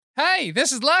Hey,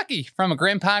 this is Lucky from A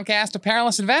Grim Podcast, A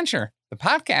Perilous Adventure. The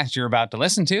podcast you're about to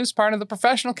listen to is part of the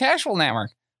Professional Casual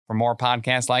Network. For more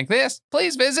podcasts like this,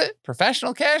 please visit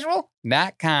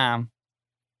professionalcasual.com.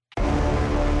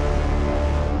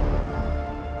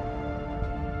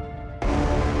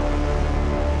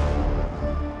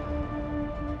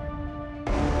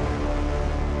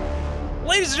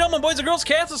 Ladies and gentlemen, boys and girls,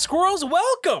 cats and squirrels,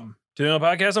 welcome to the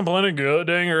podcast on Planet Good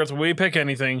Dang Earth, where we pick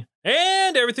anything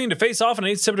and everything to face off in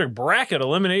an asymmetric bracket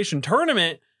elimination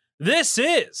tournament. This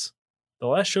is the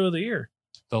last show of the year.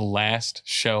 The last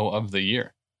show of the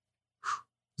year.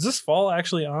 Does this fall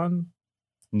actually on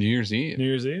New Year's Eve. New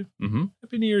Year's Eve? Mm-hmm.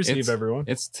 Happy New Year's Eve, everyone.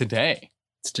 It's today.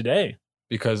 It's today.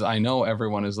 Because I know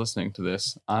everyone is listening to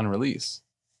this on release.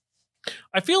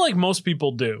 I feel like most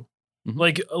people do. Mhm.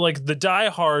 Like the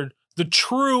diehard, the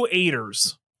true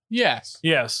eighters. Yes.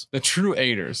 Yes. The true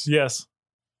eighters. Yes.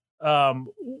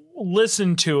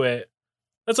 Listen to it.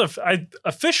 That's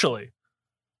officially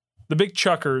the big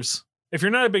chuckers. If you're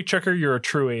not a big chucker, you're a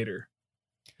true eighter.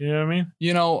 You know what I mean?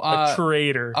 You know, A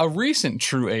traitor. a recent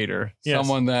true eighter, Yes.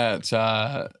 someone that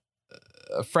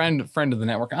a friend of the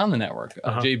network, on the network,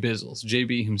 Jay Bizzles,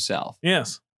 JB himself,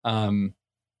 Yes.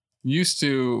 used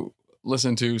to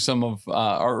listen to some of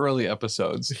our early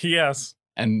episodes, Yes.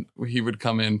 and he would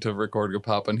come in to record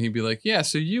Gapapa, and he'd be like, "Yeah,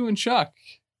 so you and Chuck,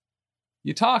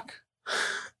 you talk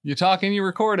and you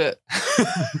record it."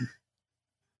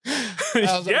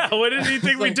 Yeah. What did he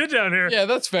think we did down here? Yeah,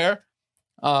 that's fair.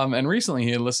 And recently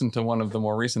he had listened to one of the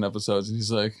more recent episodes, and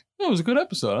he's like, "Oh, it was a good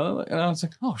episode." And I was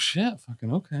like, "Oh shit,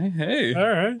 fucking okay. Hey, All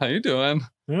right. how you doing?"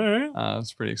 All right. I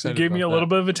was pretty You excited. gave me a about little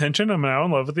bit of attention. I'm now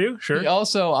in love with you. that. Sure. He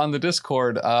also on the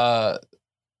Discord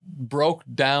broke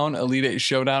down Elite Eight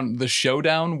Showdown, the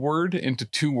showdown word, into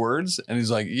two words, and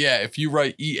he's like, "Yeah, if you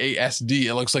write EASD,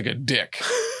 it looks like a dick."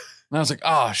 And I was like,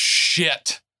 "Oh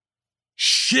shit.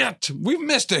 Shit, we've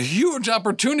missed a huge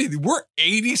opportunity. We're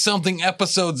 80-something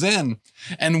episodes in,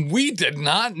 and we did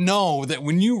not know that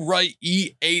when you write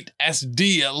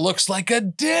E8SD, it looks like a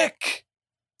dick."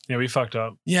 Yeah, we fucked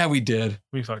up. Yeah, we did.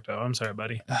 We fucked up. I'm sorry,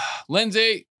 buddy.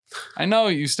 Lindsay, I know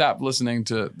you stopped listening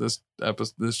to this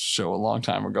show a long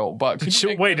time ago, but Did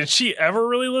she ever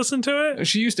really listen to it?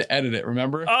 she used to edit it,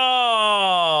 remember?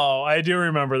 Oh, I do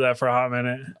remember that for a hot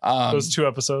minute. Those 2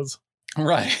 episodes.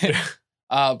 Right.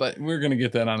 But we're going to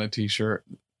get that on a t-shirt.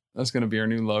 That's going to be our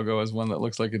new logo, as one that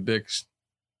looks like a dick.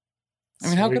 I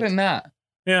mean, how could it not?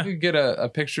 Yeah. You could get a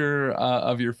picture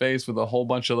of your face with a whole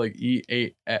bunch of like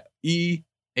E8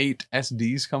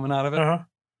 SDs coming out of it. Uh-huh.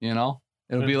 You know?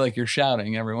 It'll be like you're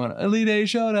shouting, everyone, "Elite Eight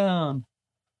Showdown."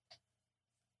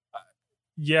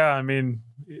 Yeah, I mean,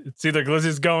 it's either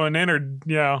Glizzy's going in or,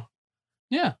 Yeah.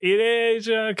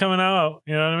 Asia coming out.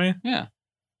 You know what I mean? Yeah.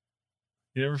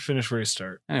 You never finish where you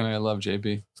start. Anyway, I love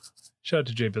JB. Shout out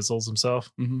to Jay Bizzles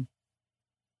himself. Mm-hmm.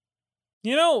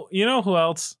 You know who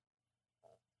else?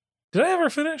 Did I ever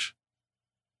finish?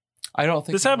 I don't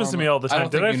think This happens to me all the time. I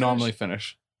don't Did think I you finish? normally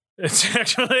finish. It's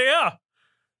actually, yeah.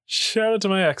 Shout out to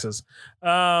my exes.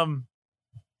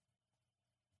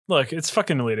 Look, it's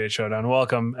fucking Elite Eight Showdown.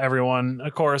 Welcome, everyone.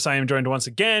 Of course, I am joined once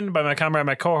again by my comrade,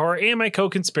 my cohort, and my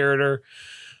co-conspirator,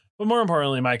 but more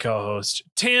importantly, my co-host,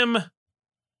 Tim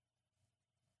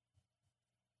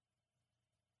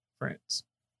France.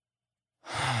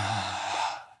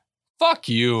 Fuck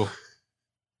you,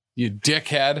 you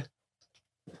dickhead.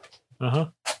 Uh-huh.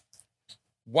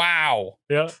 Wow.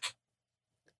 Yeah.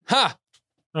 Huh.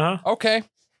 Uh-huh. Okay.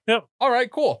 Yep. All right,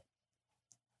 cool.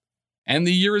 And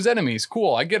the year is enemies.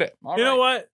 Cool. I get it. All You right. know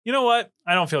what? You know what?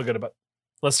 I don't feel good about it.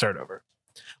 Let's start over.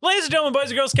 Ladies and gentlemen,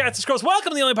 boys and girls, cats and squirrels, welcome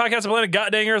to the only podcast on planet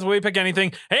God dang Earth where we pick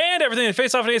anything and everything to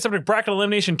face off in a subject bracket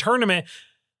elimination tournament.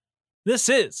 This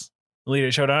is Elite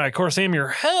Eight Showdown. I, of course, am your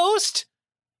host.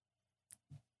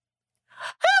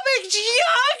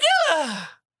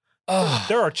 Ugh.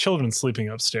 There are children sleeping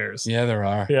upstairs. Yeah, there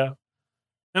are. Yeah.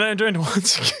 And I'm joined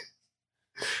once again.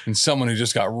 And someone who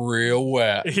just got real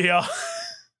wet. Yeah.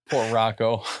 Poor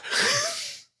Rocco.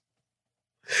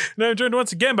 And I'm joined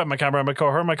once again by my comrade, my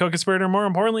cohort, my co-conspirator, more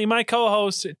importantly, my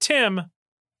co-host, Tim.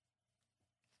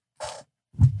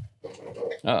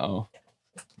 Uh-oh.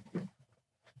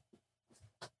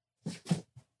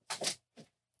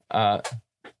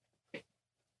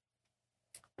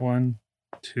 1,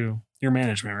 2. Your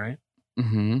management, right?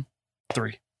 Mm-hmm.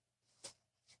 3.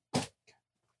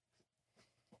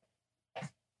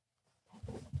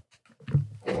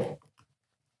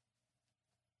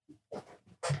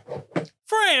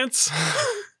 France.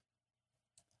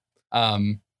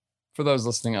 For those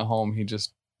listening at home, he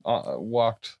just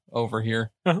walked over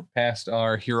here past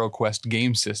our Hero Quest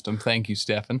game system. Thank you,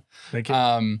 Stefan. Thank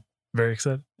you. Very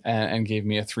excited. and gave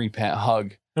me a 3-pat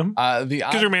hug.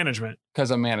 Because you're management.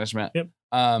 Because of management. Yep.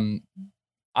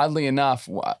 Oddly enough,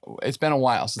 it's been a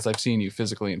while since I've seen you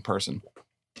physically in person.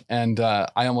 And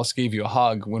I almost gave you a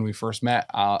hug when we first met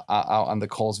out on the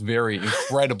Cole's very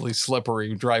incredibly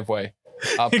slippery driveway.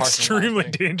 Extremely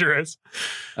dangerous.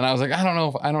 And I was like, I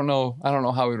don't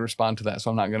know how we'd respond to that,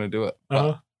 so I'm not going to do it.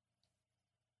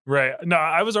 Right. No,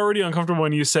 I was already uncomfortable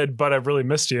when you said, but I've really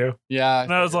missed you. Yeah.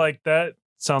 And I was like, that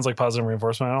sounds like positive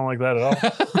reinforcement. I don't like that at all.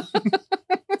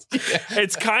 Yeah.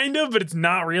 It's kind of, but it's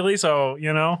not really. So,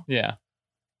 Yeah.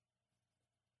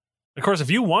 Of course,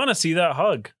 if you want to see that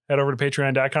hug, head over to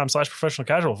patreon.com/professional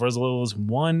casual for as little as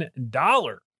 $1.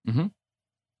 Mm-hmm.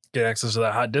 Get access to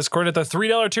that hot Discord. At the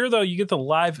 $3 tier, though, you get the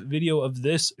live video of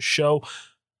this show.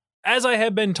 As I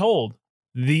have been told,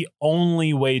 the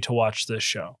only way to watch this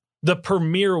show, the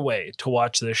premier way to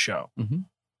watch this show. Mm-hmm.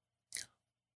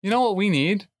 You know what we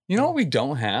need? You know what we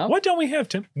don't have? What don't we have,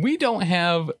 Tim? We don't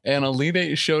have an Elite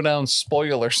 8 Showdown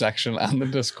spoiler section on the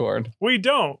Discord. We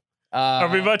don't. Are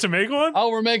we about to make one?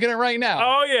 Oh, we're making it right now.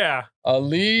 Oh, yeah.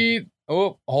 Elite.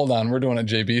 Oh, hold on. We're doing it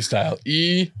JB style.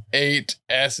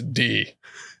 E8SD.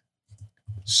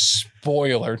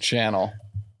 Spoiler channel.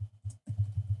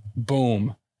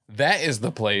 Boom. That is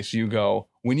the place you go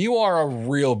when you are a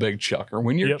real big chucker,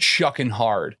 when you're chucking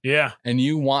hard. Yeah. And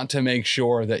you want to make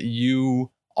sure that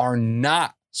you are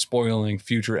not spoiling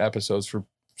future episodes for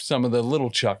some of the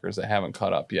little chuckers that haven't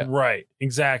caught up yet. Right.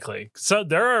 Exactly. So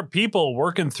there are people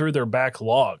working through their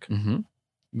backlog. Mm-hmm.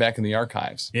 Back in the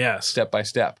archives. Yes. Step by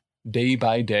step. Day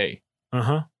by day.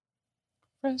 Uh-huh.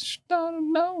 Fresh out of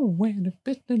nowhere to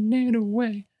fit the net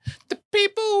away. The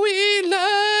people we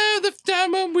love, the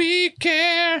time when we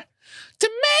care. To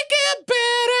make it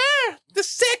better the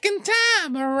second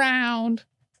time around.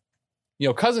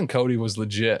 Cousin Cody was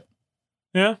legit.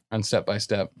 Yeah. On Step by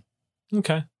Step.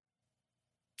 Okay.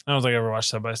 I don't think I ever watched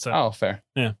Step by Step. Oh, fair.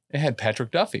 Yeah. It had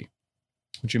Patrick Duffy,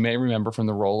 which you may remember from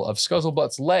the role of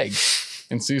Scuzzlebutt's leg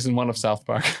in season 1 of South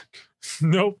Park.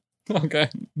 Nope. Okay.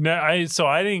 No, I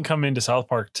didn't come into South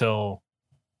Park till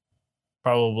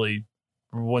probably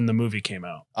when the movie came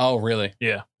out. Oh, really?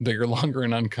 Yeah. Bigger, longer,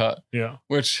 and uncut. Yeah.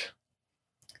 Which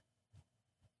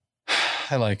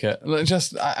I like it.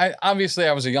 I obviously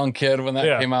I was a young kid when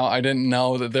that came out. I didn't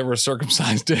know that there were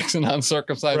circumcised dicks and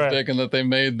uncircumcised dick, and that they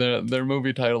made their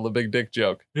movie title a big dick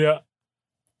joke. Yeah.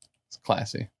 It's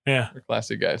classy. Yeah. They're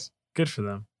classy guys. Good for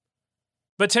them.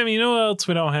 But Tim, you know what else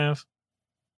we don't have?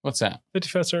 What's that?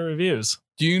 55-star reviews.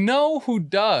 Do you know who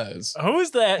does? Who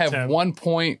is that? Have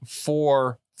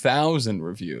 1.4 thousand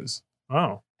reviews.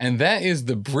 Oh. And that is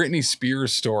the Britney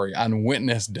Spears story on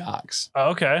Witness Docs. Oh,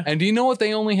 okay. And do you know what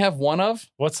they only have one of?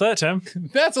 What's that, Tim?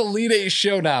 That's Elite 8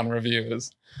 Showdown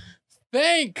reviews.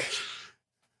 Thank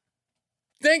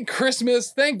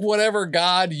Christmas. Thank whatever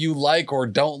God you like or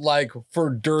don't like for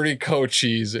Dirty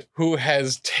Cochise, who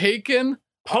has taken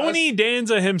Pony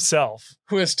Danza himself,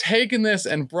 who has taken this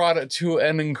and brought it to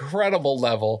an incredible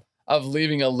level of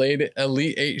leaving Elite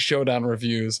 8 Showdown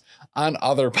reviews on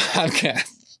other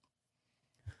podcasts.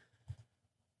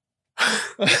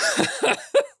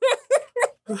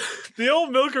 The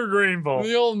old Milker Grain Bowl.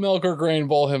 The old Milker Grain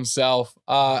Bowl himself.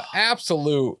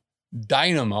 Absolute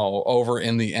dynamo over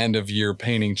in the end of year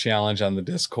painting challenge on the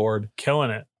Discord.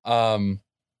 Killing it.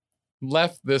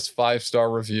 Left this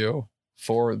 5-star review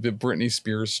for the Britney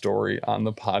Spears story on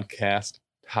the podcast.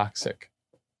 Toxic.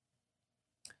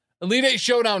 Elite 8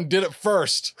 Showdown did it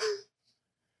first.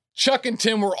 Chuck and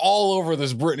Tim were all over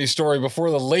this Britney story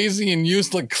before the lazy and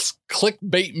useless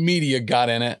clickbait media got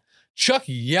in it. Chuck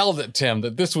yelled at Tim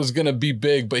that this was going to be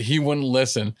big, but he wouldn't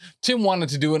listen. Tim wanted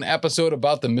to do an episode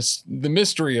about the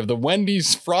mystery of the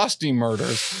Wendy's Frosty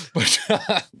murders,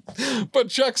 but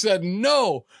Chuck said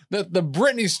no, that the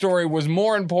Britney story was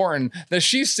more important, that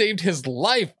she saved his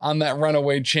life on that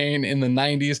runaway chain in the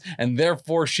 90s, and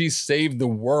therefore she saved the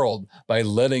world by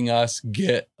letting us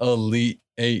get Elite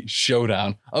 8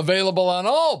 Showdown. Available on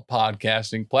all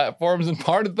podcasting platforms and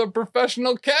part of the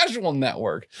Professional Casual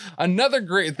Network. Another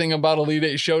great thing about Elite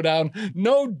 8 Showdown,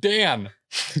 no Dan.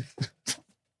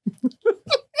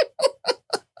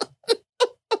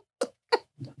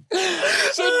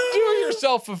 So do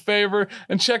yourself a favor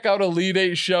and check out Elite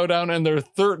 8 Showdown and their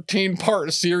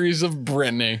 13-part series of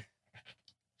Britney.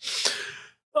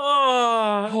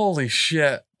 Oh, holy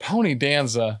shit. Pony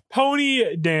Danza.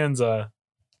 Pony Danza.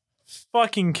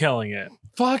 Fucking killing it.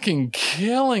 Fucking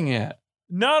killing it.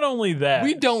 Not only that,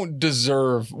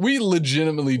 we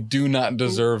legitimately do not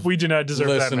deserve. We do not deserve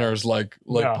listeners like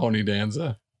no. Pony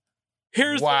Danza.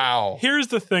 Here's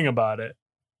the thing about it.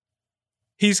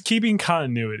 He's keeping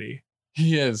continuity.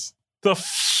 He is. The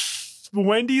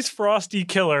Wendy's Frosty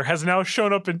Killer has now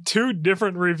shown up in 2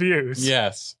 different reviews.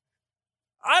 Yes.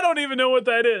 I don't even know what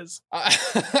that is. I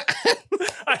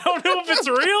don't know if it's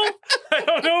real. I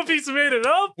don't know if he's made it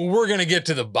up. We're going to get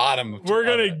to the bottom of We're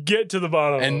going to get to the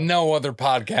bottom of it. And no other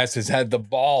podcast has had the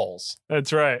balls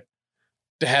That's right.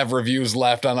 to have reviews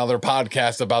left on other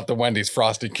podcasts about the Wendy's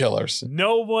Frosty Killers.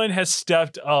 No one has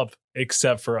stepped up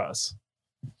except for us.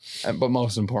 But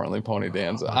most importantly, Pony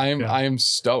Danza. Oh, I am God.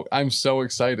 stoked. I'm so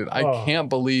excited. I Oh. can't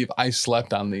believe I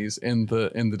slept on these in the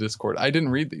Discord. I didn't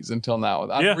read these until now.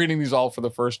 I'm Yeah. reading these all for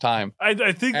the first time. I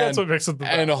think that's And- what makes it the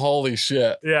best. And holy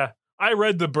shit. Yeah. I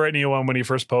read the Britney one when he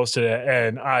first posted it,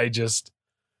 and I just.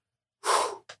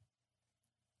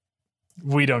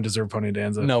 We don't deserve Pony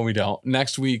Danza. No, we don't.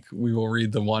 Next week, we will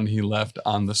read the one he left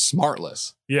on the smart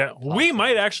list. Yeah. We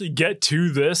might actually get to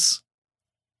this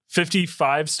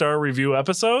 55-star review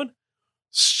episode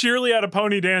sheerly out of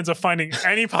Pony Danza finding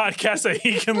any podcast that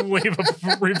he can leave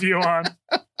a review on.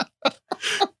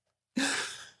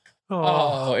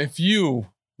 Oh, if you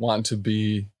want to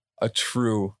be a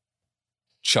true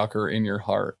chucker in your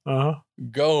heart, Uh-huh.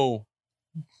 go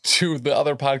to the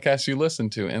other podcasts you listen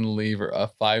to and leave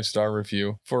a 5-star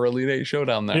review for Elite 8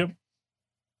 Showdown there. Yep.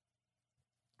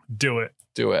 Do it.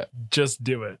 Do it. Just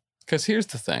do it. Because here's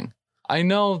the thing. I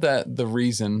know that the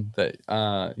reason that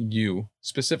you,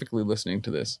 specifically listening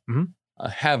to this, Mhm.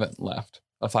 Haven't left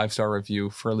a 5-star review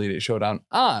for Elite 8 Showdown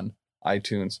on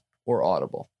iTunes or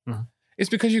Audible Mhm. is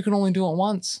because you can only do it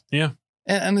once. Yeah.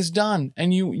 And it's done.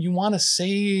 And you want to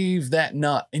save that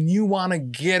nut and you want to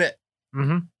get it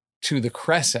Mm-hmm. to the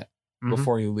crescent Mhm.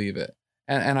 before you leave it.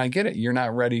 And I get it. You're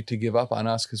not ready to give up on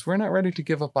us because we're not ready to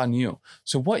give up on you.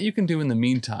 So what you can do in the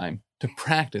meantime to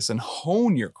practice and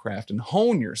hone your craft and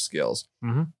hone your skills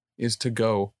Mhm. is to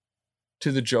go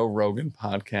to the Joe Rogan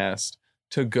podcast,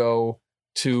 to go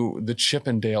to the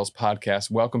Chippendales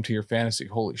podcast. Welcome to Your Fantasy.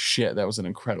 Holy shit, that was an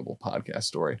incredible podcast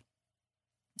story.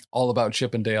 All about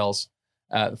Chippendales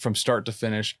from start to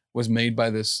finish. Was made by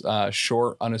this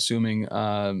short, unassuming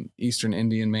Eastern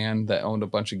Indian man that owned a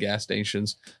bunch of gas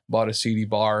stations, bought a seedy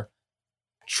bar,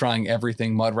 trying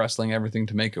everything, mud wrestling everything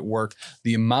to make it work.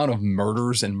 The amount of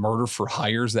murders and murder for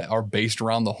hires that are based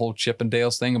around the whole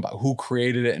Chippendales thing about who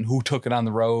created it and who took it on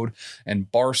the road, and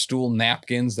barstool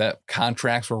napkins that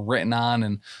contracts were written on,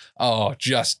 and go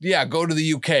to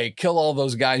the UK, kill all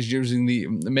those guys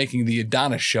making the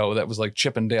Adonis show that was like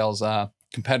Chippendales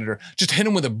competitor. Just hit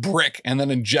them with a brick and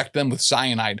then inject them with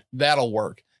cyanide. That'll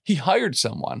work. He hired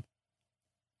someone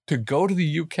to go to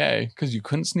the UK because you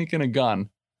couldn't sneak in a gun,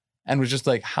 and was just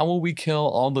like, how will we kill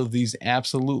all of these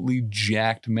absolutely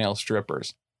jacked male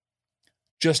strippers?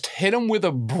 Just hit them with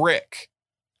a brick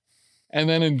and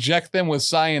then inject them with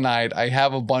cyanide. I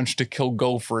have a bunch to kill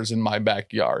gophers in my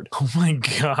backyard. Oh my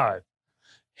God.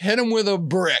 Hit them with a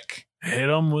brick. Hit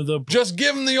him with a. Just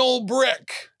give them the old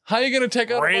brick. How are you going to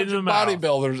take out a Right bunch in of the mouth.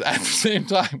 bodybuilders at the same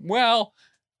time? Well,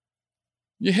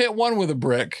 you hit one with a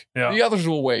brick. Yeah. The others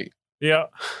will wait. Yeah.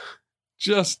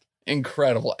 Just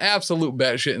incredible. Absolute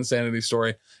batshit insanity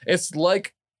story. It's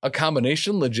like a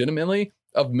combination, legitimately,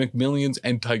 of McMillions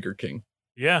and Tiger King.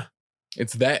 Yeah.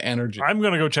 It's that energy. I'm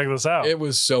going to go check this out. It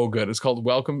was so good. It's called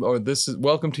Welcome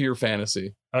to Your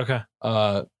Fantasy. Okay.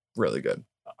 Really good.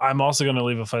 I'm also going to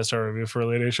leave a 5-star review for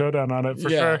Elite 8 Showdown on it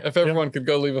for sure. If everyone could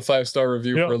go leave a 5-star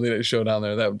review Yep. for Elite 8 Showdown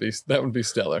there, that would be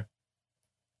stellar.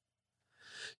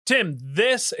 Tim,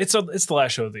 it's the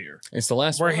last show of the year. It's the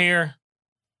last We're one. here.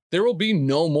 There will be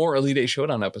no more Elite 8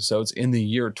 Showdown episodes in the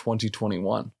year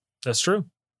 2021. That's true.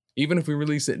 Even if we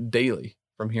release it daily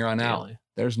from here on out, Daily.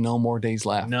 there's no more days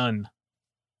left. None.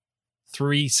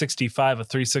 365 of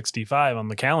 365 on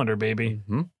the calendar, baby.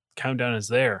 Mm-hmm. Countdown is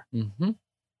there. Mm-hmm.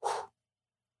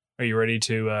 Are you ready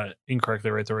to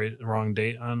incorrectly write the wrong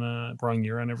date on wrong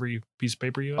year on every piece of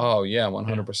paper you have? Oh, yeah,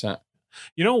 100%.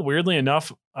 You know, weirdly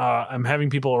enough, I'm having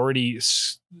people already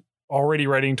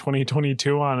writing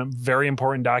 2022 on very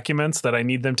important documents that I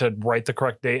need them to write the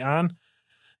correct date on.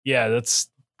 Yeah, that's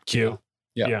cute.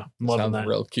 Yeah. I'm loving Sounds that.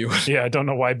 real cute. Yeah, I don't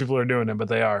know why people are doing it, but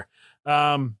they are.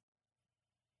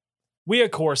 We,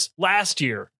 of course, last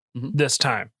year, Mhm. this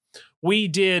time, we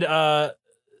did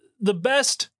the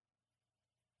best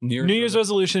New Year's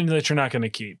resolution that you're not going to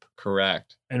keep.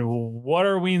 Correct. And what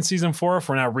are we in season 4 if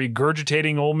we're not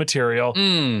regurgitating old material?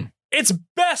 It's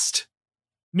best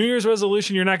New Year's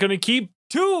resolution you're not going to keep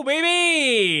 2,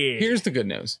 baby. Here's the good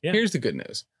news. Yeah. Here's the good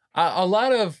news. A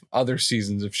lot of other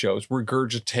seasons of shows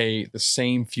regurgitate the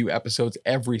same few episodes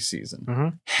every season.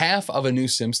 Mhm. Half of a new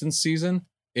Simpsons season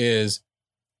is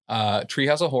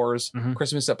Treehouse of Horrors, Mhm.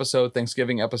 Christmas episode,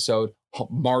 Thanksgiving episode.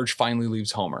 Marge finally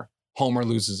leaves Homer. Homer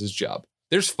loses his job.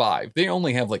 There's 5. They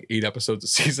only have like 8 episodes a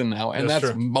season now, and That's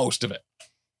that's true. most of it.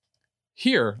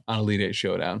 Here on Elite 8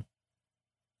 Showdown,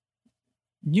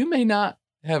 you may not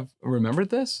have remembered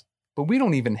this, but we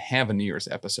don't even have a New Year's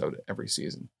episode every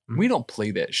season. Mhm. We don't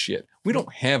play that shit. We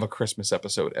don't have a Christmas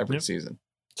episode every Yep. season.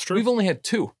 It's true. We've only had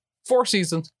 4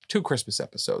 seasons, 2 Christmas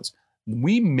episodes.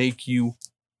 We make you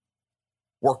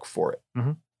work for it.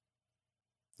 Mhm.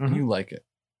 You like it.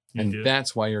 You And do.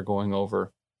 that's why you're going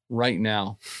over right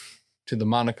now to the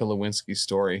Monica Lewinsky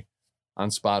story on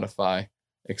Spotify,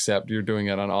 except you're doing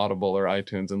it on Audible or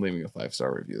iTunes and leaving a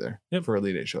 5-star review there Yep. for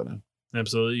Elite 8 Showdown.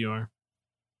 Absolutely, you are.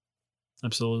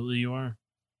 Absolutely, you are.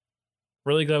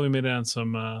 Really glad we made it on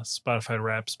some Spotify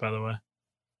raps, by the way.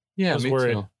 Yeah, I was me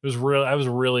worried. too. It was real. I was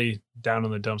really down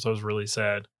in the dumps. I was really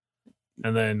sad.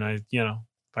 And then I,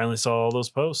 finally saw all those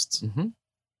posts. Mm-hmm.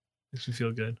 Makes me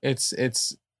feel good. It's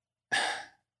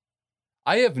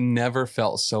I have never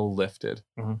felt so lifted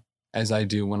Mhm. as I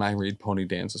do when I read Pony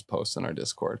Dance's posts in our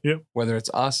Discord. Yep. Whether it's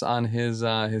us on his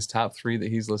top 3 that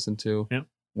he's listened to, Yep.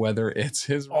 whether it's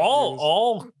his reviews.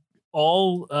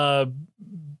 all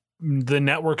the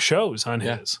network shows on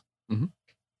Yeah. his. Mhm.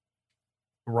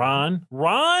 Ron,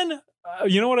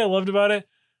 you know what I loved about it?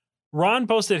 Ron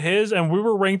posted his, and we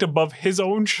were ranked above his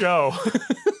own show.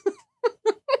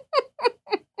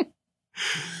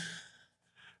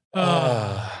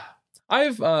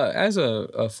 I've as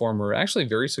a former actually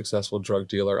very successful drug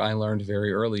dealer, I learned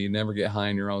very early you never get high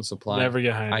on your own supply. Never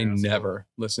get high. I never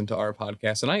listen to our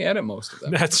podcast, and I edit most of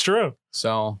them. That's true.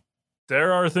 So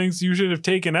There are things you should have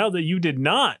taken out that you did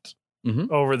not Mhm.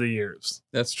 over the years.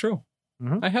 that's true.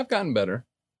 Mhm. I have gotten better.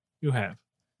 You have.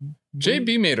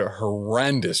 JB made a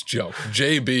horrendous joke.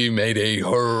 JB made a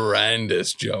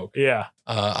horrendous joke Yeah,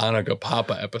 on a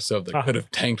Gapapa episode that could have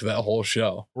tanked that whole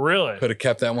show. really. Could have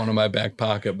kept that one in my back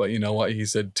pocket, but you know what? He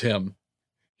said, Tim.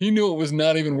 He knew it was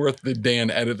not even worth the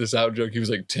Dan edit this out joke. He was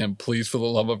like, Tim, please, for the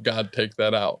love of God, take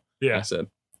that out. I Yeah.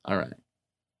 said, all right.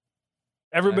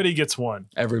 Everybody gets one.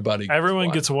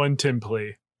 Everyone gets one Tim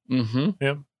plea.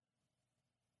 Mm-hmm.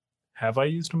 Have I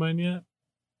used mine yet?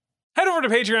 Head over to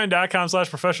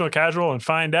patreon.com/professional casual and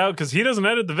find out, because he doesn't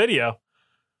edit the video.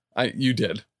 You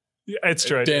did. Yeah, it's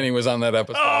true. I did. Danny was on that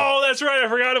episode. Oh, that's right. I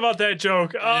forgot about that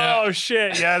joke. Yeah. Oh,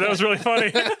 shit. Yeah, that was really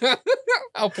funny.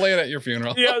 I'll play it at your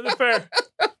funeral. Yeah, that's fair.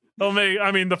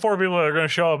 The 4 people are going to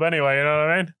show up anyway. You know what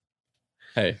I mean?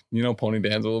 Hey, you know Pony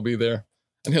Danza will be there.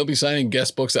 And he'll be signing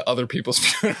guest books at other people's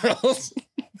funerals.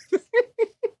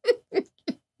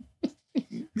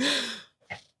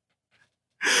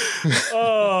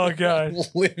 Oh, God.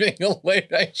 Leaving a late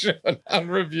night show on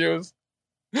reviews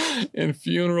in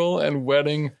funeral and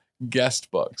wedding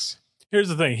guest books. Here's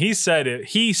the thing. He said it.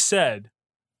 He said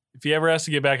if he ever has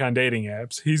to get back on dating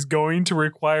apps, he's going to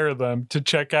require them to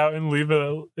check out and leave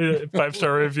a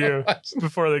 5-star review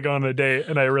before they go on a date.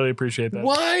 And I really appreciate that.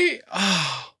 Why?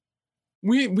 Oh,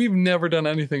 we've never done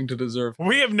anything to deserve.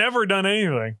 We have never done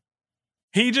anything.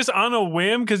 He just on a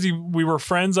whim, because we were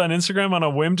friends on Instagram, on a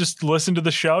whim, just listened to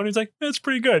the show and he's like, it's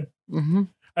pretty good. Mm-hmm.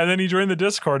 And then he joined the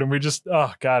Discord and we just,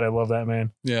 oh God, I love that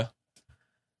man. Yeah.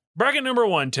 Bracket number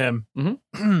 1, Tim.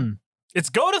 Mhm. It's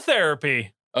Go to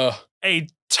Therapy. A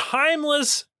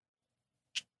timeless,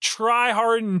 try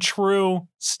hard and true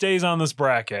stays on this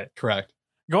bracket. Correct.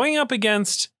 Going up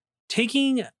against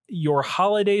taking your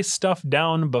holiday stuff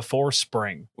down before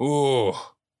spring. Ooh.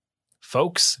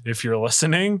 Folks, if you're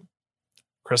listening,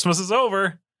 Christmas is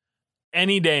over.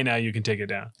 Any day now you can take it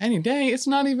down. Any day. It's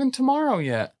not even tomorrow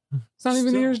yet. It's not even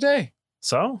Still. New Year's Day.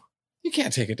 So? You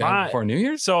can't take it down Why? before New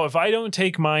Year's. So if I don't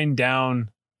take mine down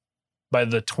by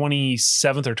the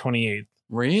 27th or 28th,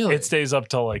 Really? it stays up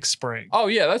till like spring. Oh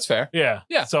yeah, that's fair. Yeah.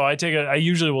 Yeah. So I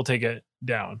usually will take it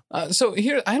down. So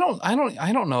here, I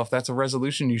don't know if that's a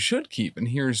resolution you should keep, and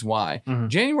here's why. Mhm.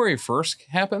 January 1st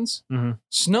happens. Mhm.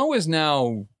 Snow is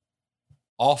now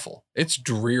awful. It's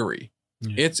dreary.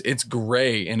 Yeah. It's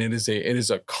gray, and it is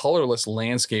a colorless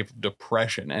landscape of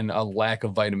depression and a lack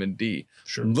of vitamin D.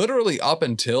 Sure. Literally up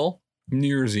until New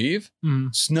Year's Eve,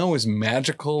 Mhm. snow is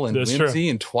magical and That's whimsy,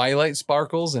 and twilight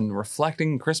sparkles and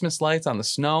reflecting Christmas lights on the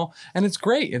snow, and it's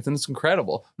great. It's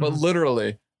incredible. But Mhm.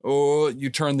 literally, you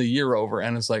turn the year over,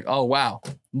 and it's like, oh wow,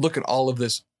 look at all of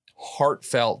this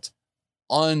heartfelt,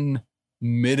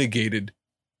 unmitigated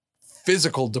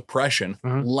physical depression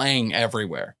Mhm. laying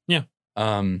everywhere. Yeah.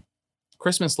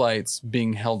 Christmas lights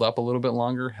being held up a little bit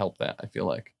longer help that, I feel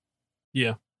like.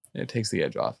 Yeah. It takes the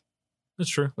edge off. That's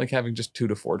true. Like having just 2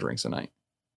 to 4 drinks a night,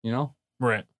 you know?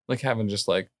 Right. Like having just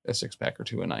like a 6-pack or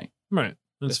 2 a night. Right.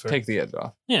 That's Just fair. take the edge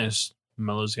off. Yeah, it just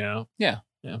mellows you out. Yeah.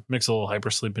 Yeah. Mix a little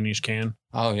hypersleep in each can.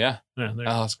 Oh yeah. Yeah, there.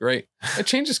 Oh, it's great. It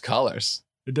changes colors.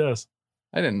 It does.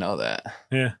 I didn't know that.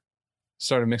 Yeah.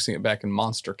 Started mixing it back in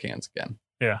Monster cans again.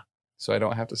 Yeah. So I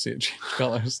don't have to see it change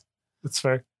colors. That's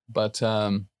fair. But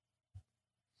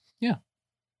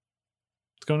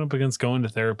It's going up against going to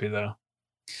therapy, though.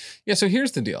 yeah, so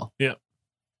here's the deal.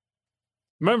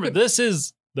 Remember, this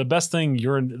is the best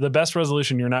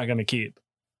resolution you're not going to keep.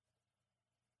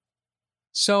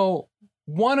 So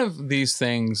one of these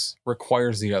things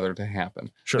requires the other to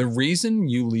happen. Sure. The reason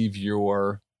you leave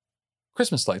your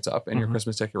Christmas lights up and your Mhm.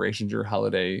 Christmas decorations, your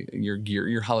holiday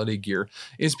gear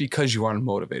is because you are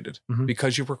unmotivated, Mhm.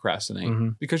 because you procrastinate,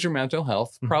 Mhm. because your mental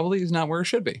health Mhm. probably is not where it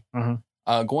should be. Mhm.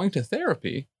 Going to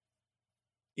therapy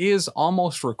is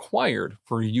almost required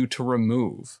for you to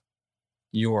remove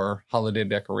your holiday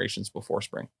decorations before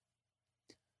spring.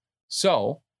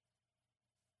 So,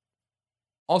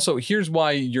 also, here's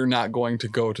why you're not going to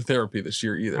go to therapy this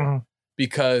year either. Mhm.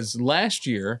 Because last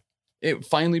year, it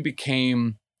finally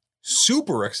became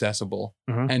super accessible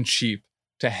Mhm. and cheap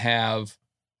to have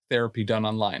therapy done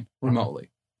online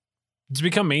remotely. It's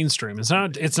become mainstream. It's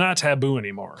not taboo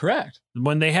anymore. Correct.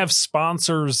 When they have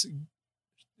sponsors,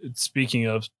 speaking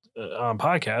of on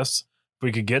podcasts, if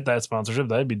we could get that sponsorship,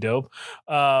 that'd be dope.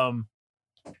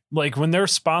 Like when they're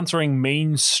sponsoring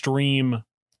mainstream,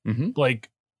 Mhm. like,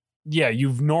 yeah,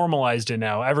 you've normalized it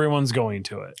now. Everyone's going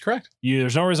to it. Correct.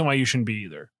 There's no reason why you shouldn't be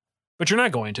either. But you're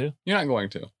not going to. You're not going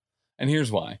to. And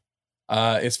here's why.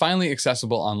 It's finally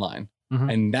accessible online.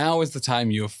 Mhm. And now is the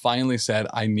time you have finally said,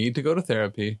 I need to go to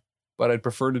therapy, but I'd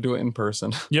prefer to do it in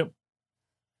person. Yep.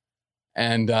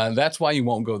 And that's why you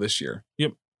won't go this year.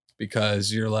 Yep.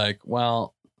 Because you're like,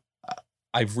 well,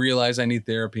 I've realized I need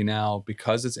therapy now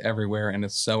because it's everywhere and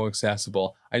it's so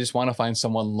accessible. I just want to find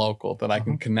someone local that I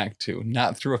can connect to,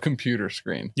 not through a computer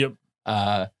screen. Yep.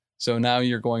 So now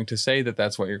you're going to say that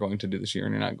that's what you're going to do this year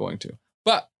and you're not going to.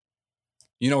 But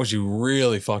you know what you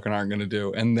really fucking aren't going to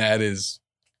do, and that is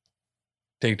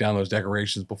take down those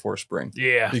decorations before spring.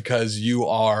 Yeah. Because you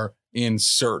are in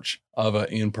search of an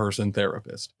in-person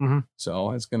therapist. Mhm.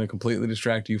 So it's going to completely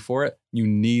distract you for it. You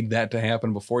need that to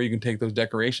happen before you can take those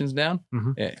decorations down.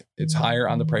 Mhm. It's higher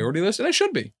on the priority list, and it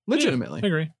should be, legitimately. I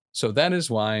agree. So that is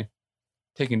why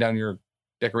taking down your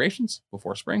decorations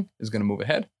before spring is going to move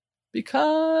ahead,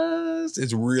 because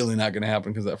it's really not going to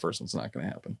happen because that first one's not going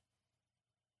to happen.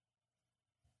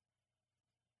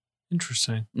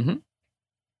 Interesting. Mhm.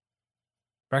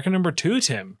 Bracket number 2,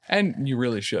 Tim. And you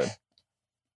really should.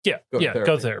 Yeah. Go to Go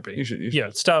therapy. therapy. You should Yeah.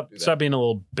 Stop do that. stop being a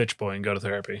little bitch boy and go to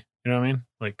therapy. You know what I mean?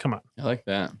 Like, come on. I like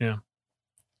that.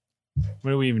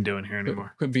 What are we even doing here Quit,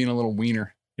 anymore? quit being a little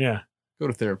wiener. Yeah. Go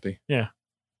to therapy. You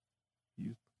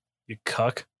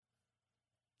cuck.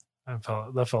 That felt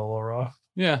a little rough.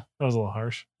 Yeah. That was a little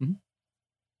harsh. Mhm.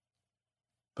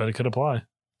 But it could apply.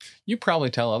 You probably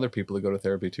tell other people to go to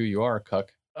therapy too. You are a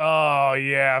cuck. Oh,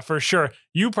 yeah, for sure.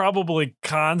 You probably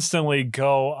constantly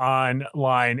go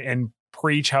online and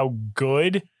preach how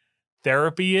good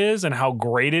therapy is and how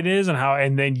great it is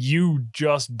and then you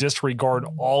just disregard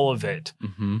all of it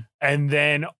Mm-hmm. and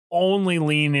then only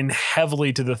lean in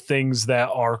heavily to the things that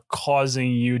are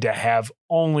causing you to have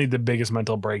only the biggest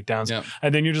mental breakdowns. Yep.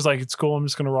 And then you're just like, it's cool. I'm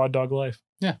just going to raw dog life.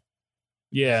 Yeah.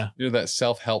 Yeah. You're that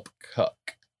self-help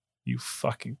cuck. You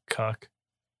fucking cuck.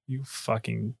 You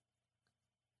fucking...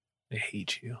 I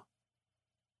hate you.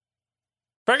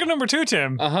 Bracket number 2,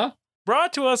 Tim. Uh-huh.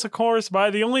 Brought to us, of course, by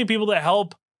the only people that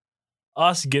help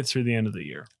us get through the end of the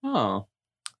year. Oh.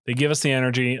 They give us the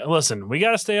energy. Listen, we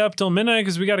got to stay up till midnight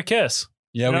because we got to kiss.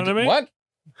 Yeah. You know what I mean? What?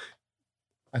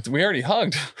 We already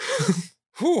hugged.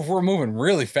 Whew, we're moving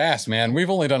really fast, man. We've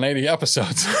only done 80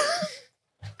 episodes.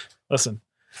 Listen.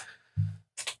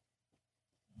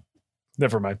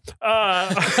 Never mind.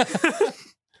 I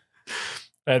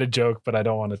had a joke, but I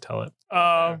don't want to tell it.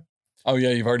 Oh, yeah.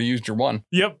 You've already used your one.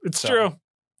 Yep, it's So-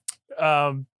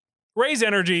 true. Raise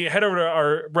energy. Head over to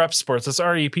our Rep Sports. That's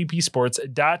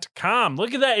reppsports.com.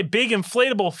 Look at that big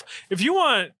inflatable. If you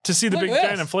want to see the Look big at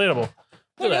giant this. inflatable,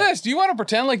 Look at this. Do you want to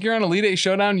pretend like you're on Elite 8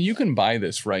 Showdown? You can buy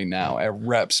this right now at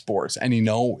Rep Sports. And you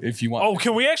know, if you want. oh,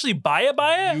 can we actually buy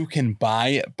it? You can buy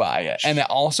it. And it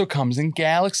also comes in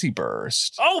Galaxy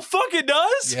Burst. Oh, fuck, it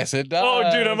does? Yes, it does. Oh,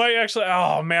 dude, I might actually.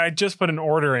 Oh, man, I just put an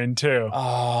order in too.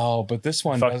 Oh, but this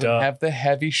one Fucked doesn't up. have the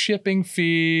heavy shipping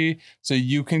fee. So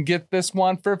you can get this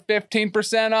one for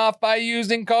 15% off by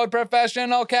using code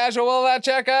professional casual at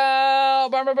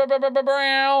checkout.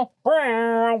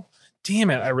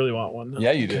 Damn it, I really want one.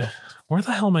 Yeah, you do. Okay. Where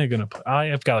the hell am I going to put?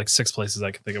 I've got like 6 places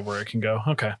I can think of where it can go.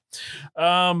 Okay.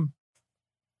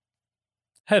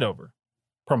 Head over.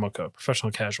 Promo code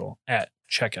professional casual at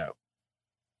checkout.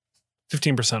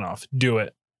 15% off. Do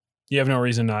it. You have no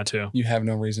reason not to. You have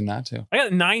no reason not to. I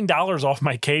got $9 off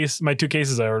my 2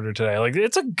 cases I ordered today. Like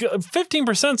it's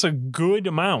 15% is a good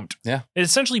amount. Yeah. It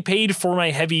essentially paid for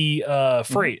my heavy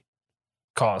freight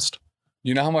cost.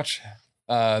 You know how much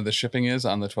the shipping is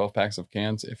on the 12 packs of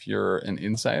cans if you're an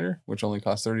insider, which only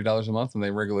costs $30 a month, and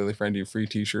they regularly send you free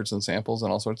t-shirts and samples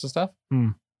and all sorts of stuff?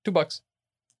 $2.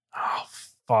 Oh,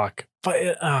 fuck.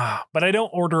 But I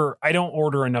don't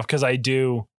order enough because I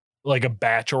do like a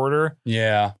batch order.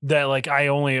 Yeah. That like I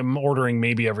only am ordering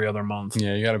maybe every other month.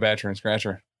 Yeah, you got a batcher and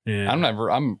scratcher. Yeah.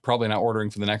 I'm probably not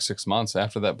ordering for the next 6 months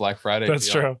after that Black Friday. That's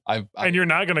deal. true. And you're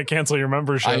not going to cancel your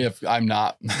membership. I'm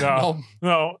not.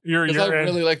 No, you're I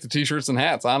really like the t-shirts and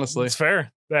hats, honestly. It's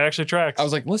fair. That actually tracks. I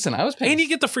was like, listen, I was paying. And you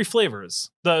get the free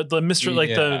flavors. The mystery, like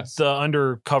the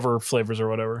undercover flavors or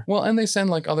whatever. Well, and they send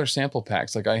like other sample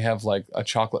packs. Like I have like a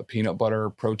chocolate peanut butter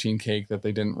protein cake that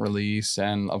they didn't release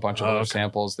and a bunch of other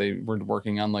samples. They were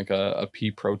working on like a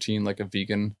pea protein, like a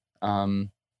vegan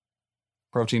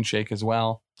protein shake as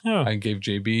well. Oh. I gave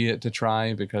JB it to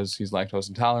try because he's lactose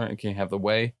intolerant and can't have the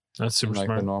whey. That's super like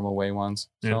smart. the normal whey ones.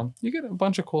 Yeah. So you get a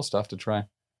bunch of cool stuff to try.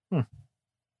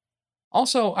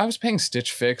 Also, I was paying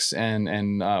Stitch Fix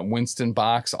and Winston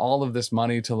Box all of this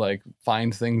money to like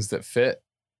find things that fit.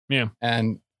 Yeah.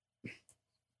 And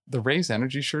the Raise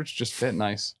Energy shirts just fit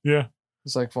nice. Yeah.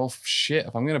 It's like, well, shit,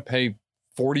 if I'm going to pay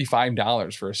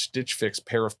 $45 for a Stitch Fix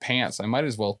pair of pants, I might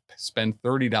as well spend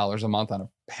 $30 a month on a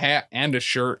hat and a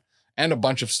shirt and a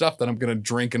bunch of stuff that I'm going to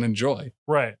drink and enjoy.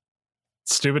 Right.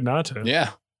 Stupid not to.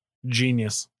 Yeah.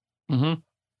 Genius. Mm-hmm.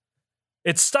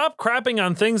 It's stop crapping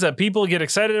on things that people get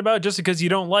excited about just because you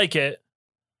don't like it.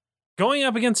 Going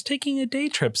up against taking a day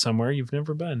trip somewhere you've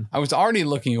never been. I was already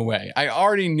looking away. I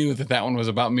already knew that one was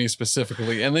about me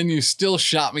specifically, and then you still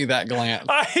shot me that glance.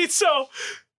 So,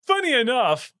 funny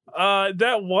enough,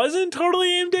 that wasn't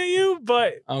totally aimed at you,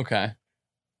 but okay.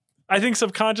 I think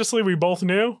subconsciously we both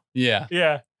knew. Yeah.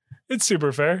 Yeah. It's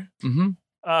super fair.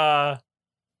 Mm-hmm.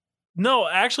 No,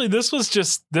 actually, this was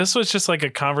just like a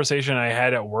conversation I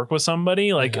had at work with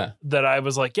somebody, like that I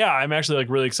was like, yeah, I'm actually like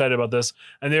really excited about this.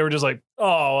 And they were just like, oh,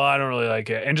 well, I don't really like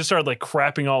it. And just started like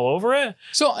crapping all over it.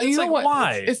 So you know what?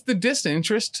 Why? It's the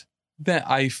disinterest that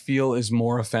I feel is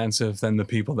more offensive than the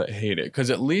people that hate it. Because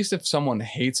at least if someone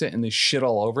hates it and they shit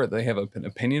all over it, they have an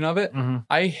opinion of it. Mm-hmm.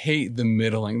 I hate the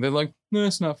middling. They're like, no,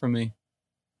 it's not for me.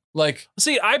 Like,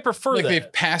 see, I prefer like that.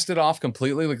 They've passed it off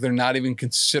completely. Like they're not even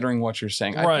considering what you're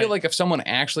saying. I feel like if someone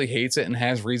actually hates it and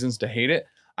has reasons to hate it,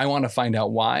 I want to find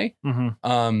out why.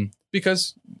 Mm-hmm.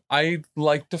 Because I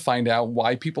like to find out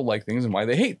why people like things and why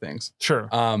they hate things. Sure.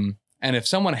 And if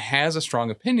someone has a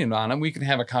strong opinion on it, we can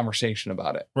have a conversation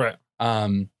about it. Right.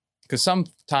 Because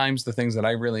sometimes the things that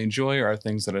I really enjoy are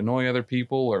things that annoy other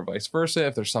people or vice versa.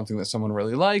 If there's something that someone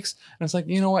really likes and it's like,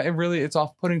 you know what, it's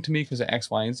off-putting to me because of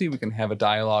X, Y, and Z, we can have a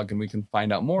dialogue and we can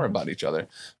find out more about each other.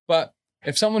 But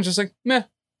if someone's just like, meh.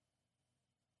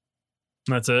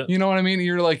 That's it. You know what I mean?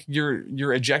 You're like,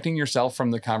 you're ejecting yourself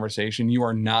from the conversation. You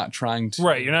are not trying to.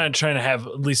 Right. You're not trying to have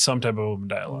at least some type of open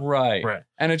dialogue. Right. Right.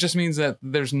 And it just means that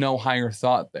there's no higher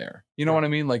thought there. You know what I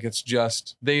mean? Like it's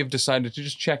just, they've decided to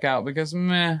just check out because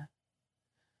meh.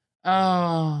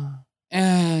 Oh,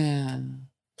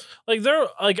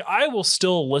 like I will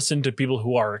still listen to people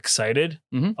who are excited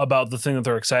about the thing that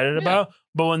they're excited about.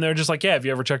 But when they're just like, yeah, have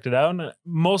you ever checked it out? And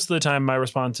most of the time my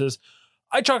response is,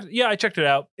 I checked it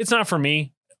out. It's not for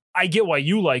me. I get why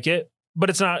you like it, but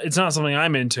it's not something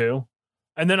I'm into.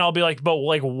 And then I'll be like, but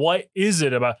like, what is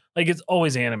it about? Like, it's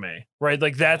always anime, right?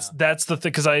 Like that's the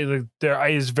thing. Cause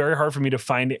it's very hard for me to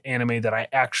find anime that I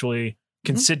actually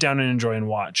can sit down and enjoy and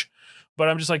watch. But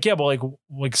I'm just like, yeah, but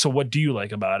like, so what do you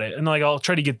like about it? And like, I'll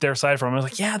try to get their side from it. I was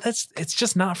like, yeah, it's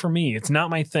just not for me. It's not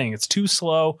my thing. It's too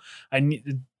slow.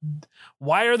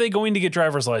 Why are they going to get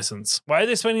driver's license? Why are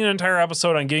they spending an entire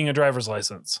episode on getting a driver's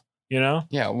license? You know?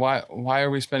 Yeah. Why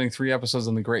are we spending 3 episodes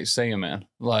on the Great Saiyaman?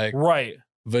 Like, right.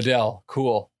 Videl,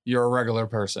 cool. You're a regular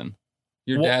person.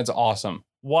 Your dad's awesome.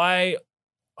 Why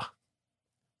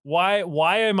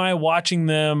am I watching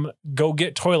them go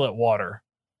get toilet water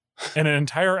in an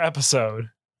entire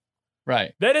episode?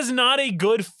 Right. That is not a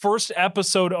good first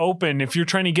episode open if you're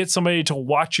trying to get somebody to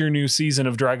watch your new season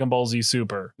of Dragon Ball Z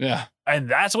Super. Yeah. And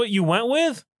that's what you went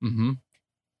with? Mm-hmm.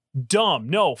 Dumb.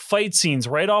 No, fight scenes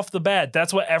right off the bat.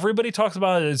 That's what everybody talks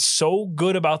about. Is so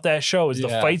good about that show is the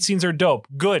fight scenes are dope.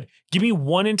 Good. Give me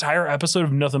one entire episode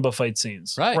of nothing but fight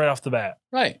scenes. Right off the bat.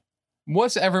 Right.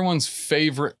 What's everyone's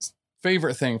favorite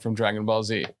thing from Dragon Ball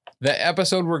Z? The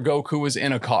episode where Goku was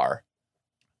in a car.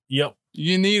 Yep.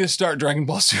 You need to start Dragon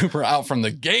Ball Super out from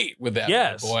the gate with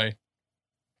that boy.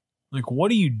 Like,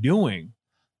 what are you doing?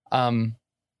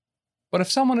 But if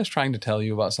someone is trying to tell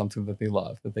you about something that they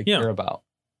love, that they Yeah. care about,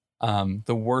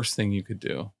 the worst thing you could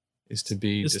do is to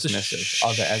be It's the dismissive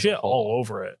of it as shit a whole. all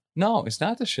over it. No, it's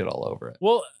not the shit all over it.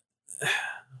 Well,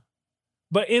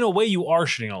 but in a way, you are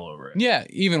shitting all over it. Yeah,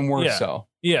 even worse Yeah. so.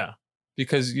 Yeah.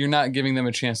 Because you're not giving them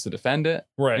a chance to defend it.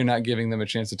 Right. You're not giving them a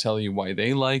chance to tell you why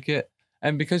they like it.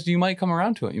 And because you might come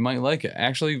around to it. You might like it.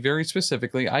 Actually, very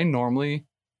specifically, I normally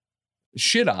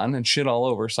shit on and shit all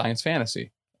over science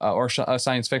fantasy or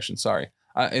science fiction. Sorry.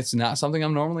 It's not something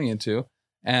I'm normally into.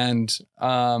 And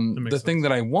the sense. thing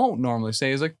that I won't normally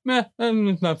say is like, meh,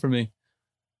 it's not for me.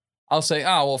 I'll say,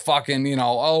 oh, well, fucking,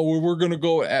 we're going to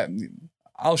go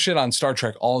I'll shit on Star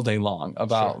Trek all day long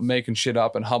about making shit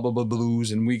up and hubba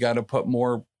blues, and we got to put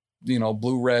more,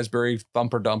 blue raspberry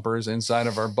thumper dumpers inside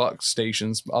of our buck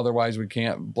stations. Otherwise, we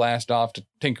can't blast off to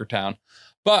Tinkertown.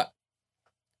 But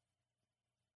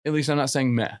at least I'm not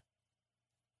saying meh.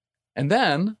 And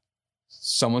then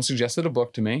someone suggested a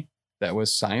book to me that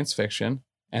was science fiction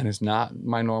and is not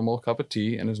my normal cup of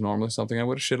tea and is normally something I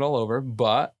would have shit all over.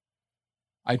 But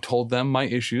I told them my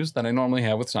issues that I normally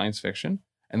have with science fiction.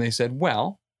 And they said,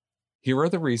 well, here are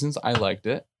the reasons I liked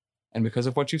it. And because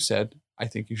of what you said, I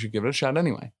think you should give it a shot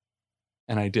anyway.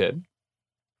 And I did.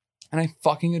 And I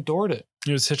fucking adored it.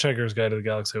 It was Hitchhiker's Guide to the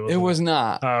Galaxy. It was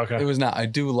not. Oh, okay. It was not. I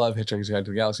do love Hitchhiker's Guide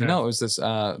to the Galaxy. Yeah. No, it was this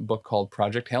book called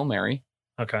Project Hail Mary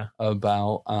Okay.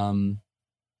 about an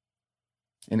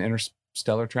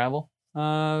interstellar travel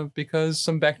because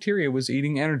some bacteria was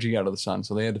eating energy out of the sun.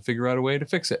 So they had to figure out a way to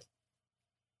fix it.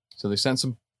 So they sent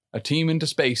a team into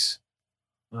space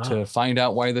to find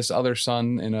out why this other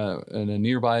sun in a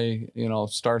nearby,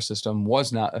 star system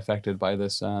was not affected by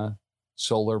this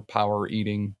solar power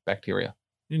eating bacteria.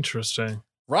 Interesting.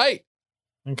 Right.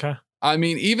 Okay. I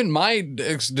mean, even my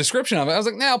description of it, I was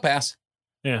like, nah, I'll pass.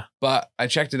 Yeah. But I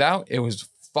checked it out. It was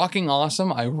fucking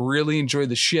awesome. I really enjoyed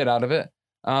the shit out of it.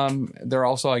 They're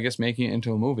also, I guess, making it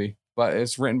into a movie, but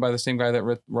it's written by the same guy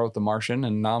that wrote The Martian.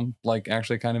 And now I'm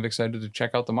actually kind of excited to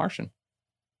check out The Martian.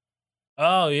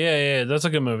 Oh, yeah. That's a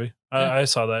good movie. Yeah. I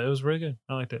saw that. It was really good.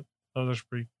 I liked it. That was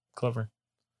pretty clever.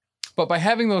 But by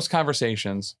having those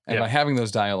conversations and Yeah. by having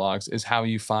those dialogues is how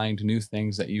you find new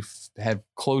things that you have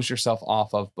closed yourself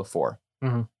off of before.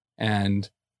 Mhm. And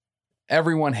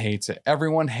everyone hates it.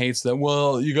 Everyone hates that.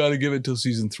 Well, you got to give it till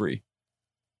season 3.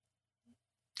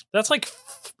 That's like,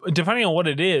 depending on what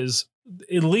it is,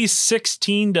 at least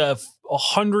 16 to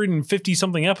 150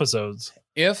 something episodes.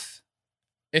 If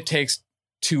it takes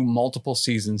 2 multiple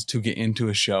seasons to get into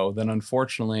a show, then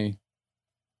unfortunately,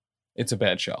 it's a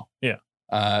bad show. Yeah.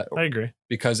 I agree.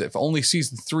 Because if only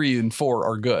season 3 and 4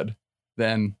 are good,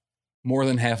 then more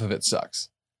than half of it sucks.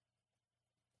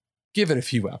 Give it a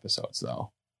few episodes,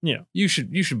 though. Yeah. You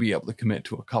should be able to commit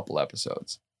to a couple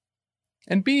episodes.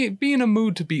 And be in a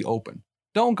mood to be open.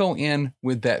 Don't go in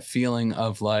with that feeling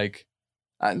of like,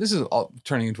 this is all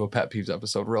turning into a pet peeves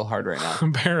episode real hard right now.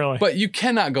 Apparently. But you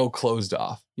cannot go closed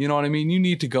off. You know what I mean? You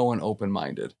need to go in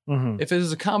open-minded. Mhm. If it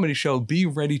is a comedy show, be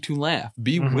ready to laugh.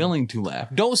 Be Mhm. willing to laugh.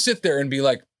 Don't sit there and be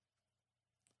like,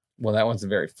 well, that one's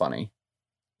very funny.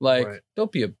 Like, Right.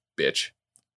 don't be a bitch.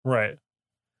 Right.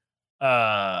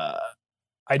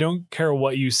 I don't care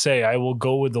what you say. I will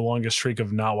go with the longest streak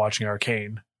of not watching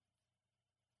Arcane.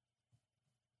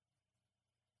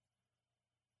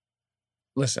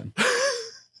 Listen.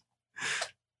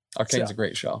 Arcane's a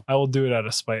great show. I will do it out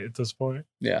of spite at this point.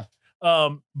 Yeah.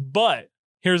 But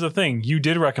here's the thing. You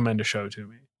did recommend a show to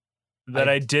me that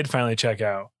I did finally check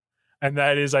out. And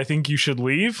that is I Think You Should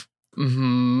Leave.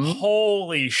 Mm-hmm.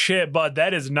 Holy shit, bud.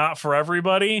 That is not for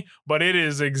everybody, but it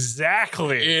is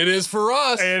exactly. It is for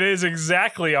us. It is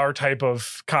exactly our type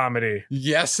of comedy.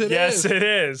 Yes, it is. Yes, it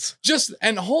is. Just,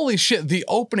 and holy shit, the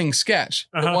opening sketch,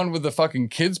 the Uh-huh. one with the fucking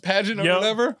kids pageant or Yep.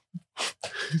 whatever,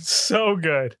 So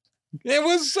good. it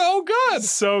was so good.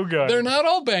 So good. They're not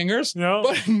all bangers, No.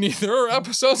 but neither are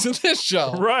episodes of this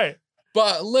show. Right.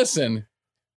 But listen,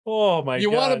 Oh my god.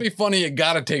 you want to be funny, you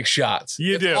got to take shots.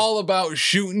 You it's do. all about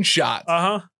shooting shots.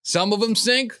 Uh-huh. Some of them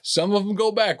sink, some of them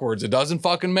go backwards. It doesn't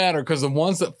fucking matter because the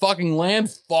ones that fucking land.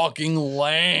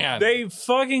 They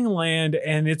fucking land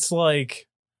and it's like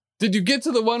Did you get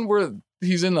to the one where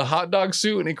he's in the hot dog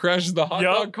suit and he crashes the hot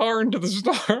Yup. dog car into the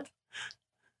star?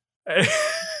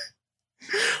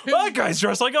 that guy's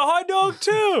dressed like a hot dog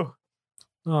too.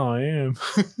 Oh, I am.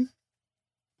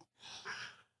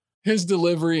 His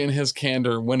delivery and his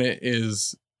candor when it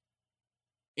is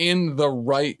in the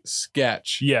right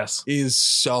sketch Yes. is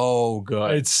so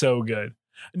good. It's so good.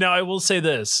 Now I will say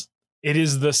this. It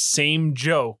is the same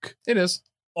joke It is.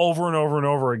 over and over and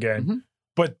over again. Mhm.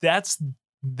 But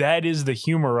that is the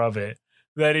humor of it.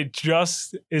 that it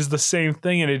just is the same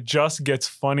thing and it just gets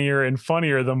funnier and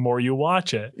funnier the more you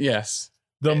watch it. Yes.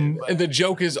 The The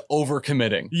joke is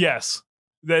overcommitting. Yes,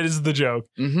 that is the joke.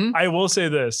 Mm-hmm. I will say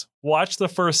this: watch the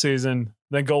first season,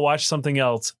 then go watch something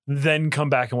else, then come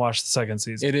back and watch the second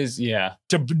season It is, yeah.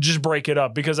 to just break it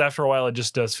up, because after a while it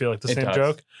just does feel like the It same does.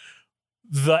 joke.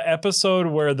 The episode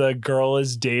where the girl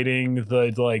is dating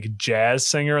the like jazz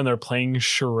singer and they're playing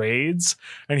charades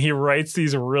and he writes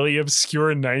these really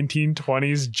obscure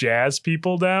 1920s jazz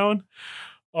people down.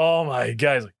 Oh my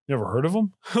God. He's like, never heard of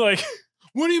them? Like,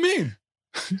 What do you mean?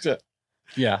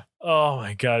 Yeah. oh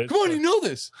my God. Come on, you know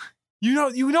this. You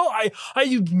know, I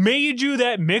made you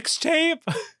that mixtape.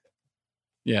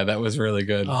 Yeah, that was really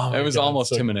good. Oh my it was God,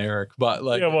 almost so Tim and Eric, but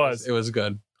like Yeah, it was. It was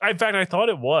good. In fact, I thought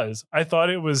it was. I thought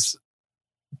it was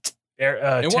It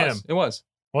Tim. was. It was.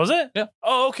 Was it? Yeah.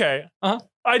 Oh, okay. Uh-huh.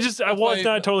 I That's was why-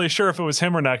 not totally sure if it was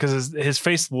him or not because his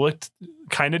face looked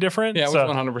kind of different. Yeah, it was so-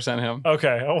 100% him. Okay,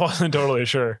 I wasn't totally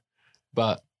sure.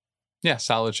 But yeah,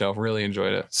 solid show. Really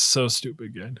enjoyed it. So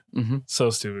stupid good. Mm-hmm. So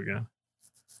stupid good.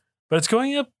 But it's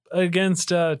going up against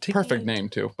Taking Perfect It- name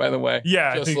too, by the way.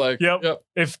 Yeah, I Just think- like yep. yep.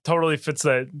 It totally fits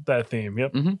that theme.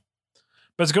 Yep. Mhm.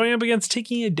 But it's going up against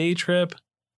taking a day trip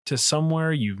to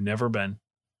somewhere you've never been.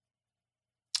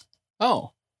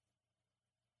 Oh.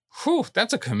 Whew,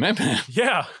 that's a commitment.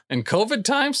 Yeah. In COVID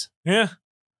times, Yeah.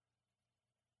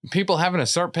 people having to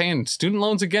start paying student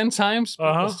loans again times, people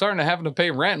Uh-huh. starting to having to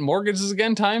pay rent and mortgages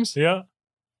again times, Yeah.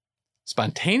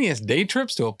 spontaneous day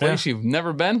trips to a place you've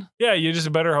never been. Yeah. You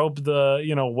just better hope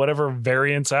whatever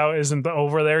variant's out isn't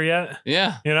over there yet.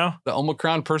 Yeah. You know? The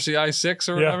Omicron Persei 6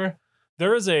 or Yeah. whatever.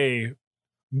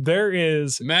 There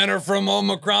is Men are from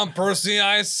Omicron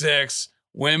Persei 6.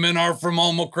 Women are from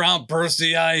Omicron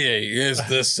Persei 8. It's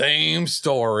the same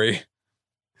story.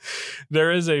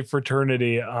 there is a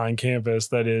fraternity on campus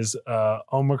that is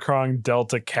Omicron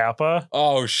Delta Kappa.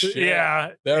 Oh, shit.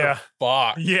 Yeah. They're Yeah.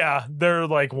 fucked. Yeah. They're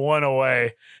like one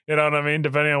away. You know what I mean?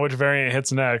 Depending on which variant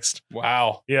hits next.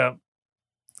 Wow. Yeah.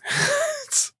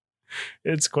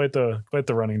 it's quite the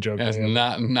running joke. That's they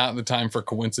have. not the time for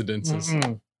coincidences.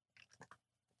 Mm-mm.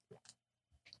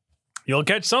 You'll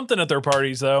catch something at their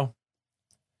parties though.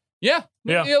 Yeah.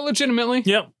 Yeah. Yeah, legitimately.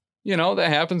 Yep. You know, that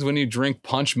happens when you drink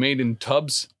punch made in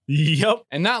tubs. Yep.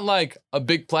 And not like a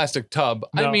big plastic tub.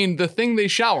 I No. mean, the thing they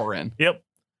shower in. Yep.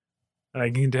 And I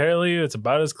can tell you it's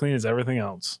about as clean as everything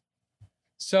else.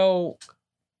 So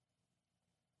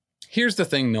here's the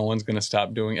thing no one's going to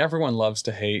stop doing. Everyone loves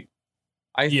to hate.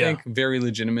 I Yeah. think very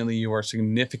legitimately you are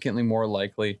significantly more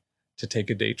likely to take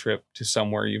a day trip to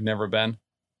somewhere you've never been.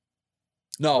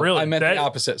 No, Really? I meant That- the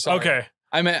opposite. Sorry. Okay.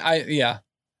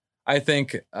 I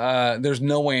think there's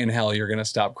no way in hell you're going to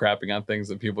stop crapping on things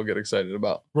that people get excited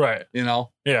about, Right. you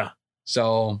know? Yeah.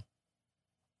 So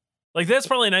Like that's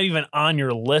probably not even on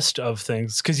your list of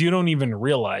things because you don't even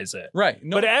realize it. right.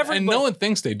 No, But and no one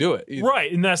thinks they do it. Either.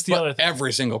 Right. And that's the But other thing.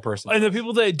 every single person. And the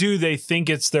people that do, they think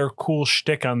it's their cool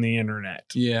shtick on the internet.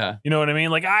 Yeah. You know what I mean?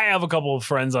 Like I have a couple of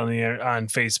friends on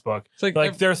Facebook. It's like,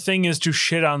 Like their thing is to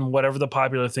shit on whatever the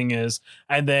popular thing is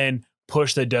and then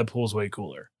push that Deadpool's way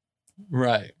cooler.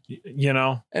 right. You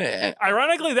know? And-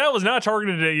 Ironically, that was not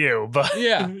targeted at you, but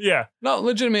yeah. yeah. No,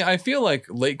 legitimately, I feel like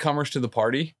latecomers to the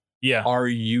party Yeah. are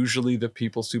usually the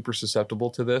people super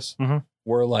susceptible to this. Mhm.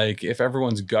 Where like if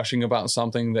everyone's gushing about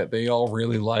something that they all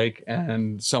really like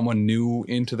and someone new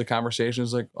into the conversation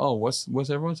is like, oh, what's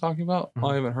everyone talking about? Oh,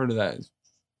 I haven't heard of that.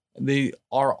 They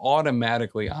are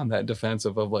automatically on that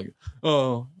defensive of like,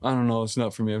 oh, I don't know, it's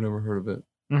not for me. I've never heard of it.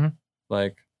 Mhm.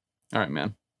 Like, all right,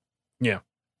 man. Yeah.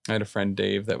 I had a friend,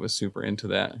 Dave, that was super into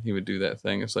that. He would do that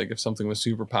thing. It's like if something was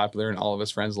super popular and all of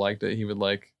his friends liked it, he would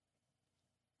like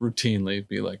routinely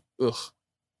be like, ugh,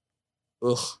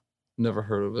 never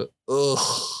heard of it. Ugh.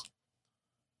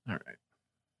 All right.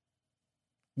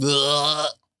 Ugh.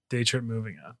 Day trip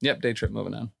moving on. Yep, day trip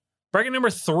moving on. Bracket number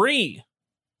 3.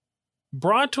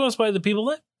 Brought to us by the people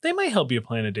that they might help you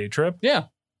plan a day trip. Yeah.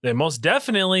 That most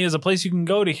definitely is a place you can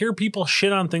go to hear people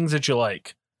shit on things that you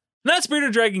like. And that's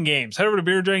Bearded Dragon Games. Head over to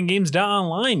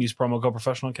beardeddragongames.online. Use promo code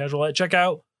professional casual at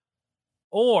checkout.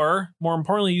 Or, more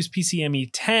importantly, use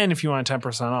PCME10 if you want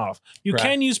 10% off. You Right.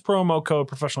 can use promo code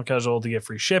professional casual to get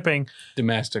free shipping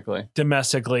Domestically.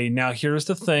 domestically. Now, here's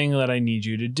the thing that I need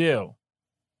you to do.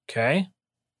 Okay?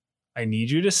 I need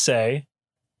you to say,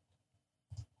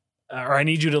 or I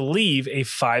need you to leave a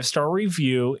 5-star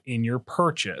review in your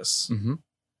purchase. Mm-hmm.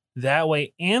 That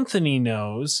way, Anthony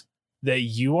knows that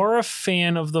you are a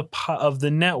fan of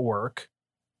the network,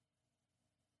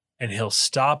 and he'll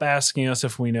stop asking us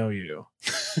if we know you.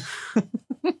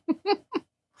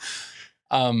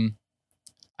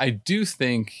 I do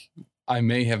think I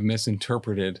may have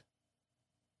misinterpreted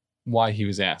why he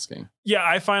was asking. Yeah,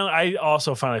 I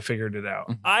also finally figured it out.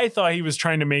 Mhm. I thought he was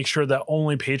trying to make sure that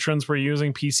only patrons were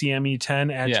using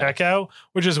PCME10 at Yes. checkout,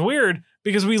 which is weird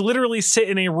because we literally sit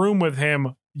in a room with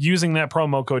him using that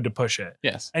promo code to push it.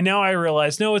 Yes. And now I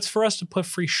realize, no, it's for us to put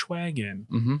free swag in.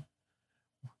 Mm-hmm.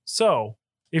 So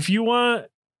if you want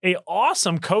a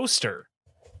awesome coaster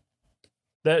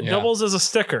that Yeah. doubles as a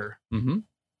sticker, Mm-hmm.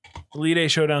 Elite Eight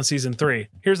Showdown Season 3.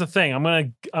 Here's the thing. I'm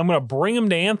gonna bring him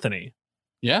to Anthony.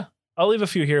 Yeah. I'll leave a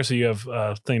few here so you have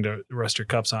a thing to rest your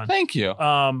cups on. Thank you. But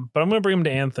I'm gonna bring him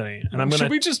to Anthony, and I'm gonna.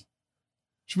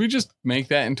 Should we just make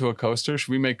that into a coaster?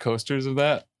 Should we make coasters of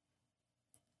that?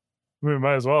 We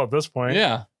might as well at this point.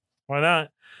 Yeah. Why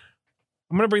not?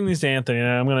 I'm gonna bring these to Anthony, and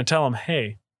I'm gonna tell him,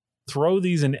 hey, throw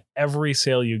these in every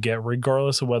sale you get,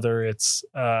 regardless of whether it's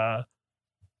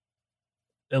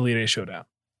Elite Eight Showdown.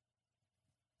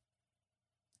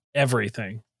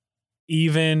 Everything.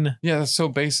 Even Yeah, that's so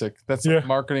basic. That's Yeah. like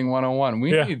marketing 101.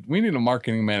 We Yeah. need a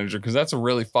marketing manager because that's a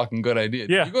really fucking good idea.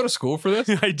 Yeah. Did you go to school for this?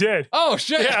 I did. Oh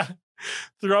shit. Yeah.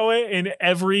 Throw it in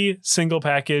every single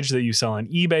package that you sell on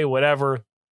eBay, whatever.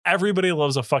 Everybody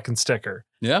loves a fucking sticker.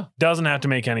 Yeah. Doesn't have to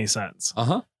make any sense.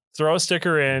 Uh-huh. Throw a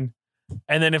sticker in.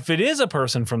 And then if it is a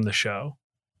person from the show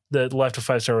that left a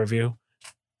 5-star review,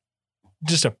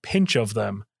 just a pinch of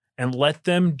them and let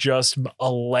them just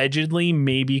allegedly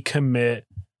maybe commit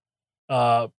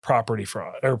property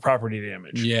fraud or property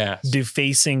damage. Yes.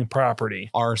 Defacing property.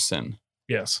 Arson.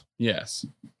 Yes. Yes.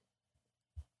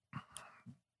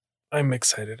 I'm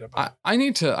excited about I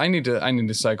need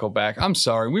to cycle back. I'm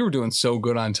sorry. We were doing so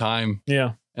good on time it.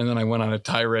 Yeah. and then I went on a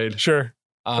tirade. Sure.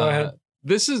 Go ahead.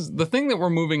 This is the thing that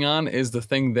we're moving on is the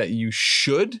thing that you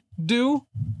should do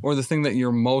or the thing that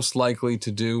you're most likely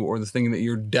to do or the thing that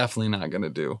you're definitely not going to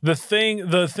do. The thing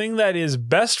that is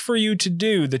best for you to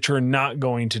do that you're not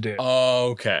going to do.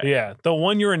 Okay. Yeah. The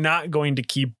one you're not going to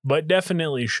keep, but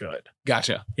definitely should.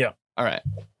 Gotcha. Yeah. All right.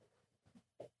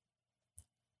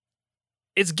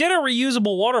 It's get a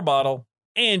reusable water bottle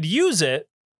and use it,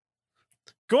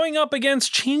 going up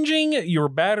against changing your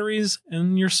batteries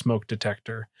in your smoke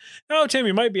detector. Now, Tim,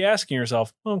 you might be asking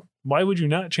yourself, well, why would you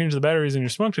not change the batteries in your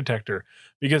smoke detector?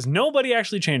 Because nobody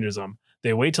actually changes them.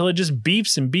 They wait till it just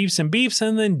beeps and beeps and beeps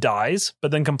and then dies,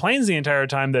 but then complains the entire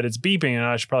time that it's beeping and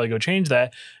I should probably go change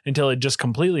that until it just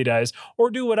completely dies. Or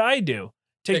do what I do.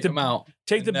 Take them out.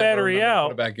 Take the Never battery remember to out.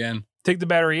 Put it back in. Take the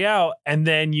battery out, and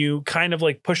then you kind of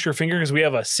like push your finger because we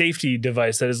have a safety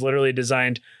device that is literally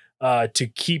designed to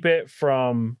keep it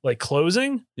from like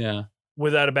closing Yeah.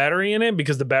 without a battery in it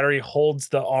because the battery holds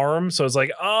the arm. So it's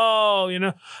like, oh,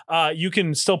 you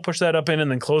can still push that up in and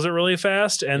then close it really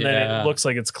fast. And then Yeah. it looks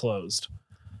like it's closed.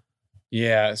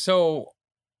 Yeah. So,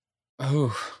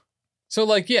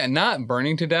 like, yeah, not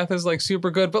burning to death is like super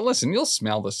good. But listen, you'll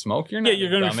smell the smoke. You're not. Yeah, you're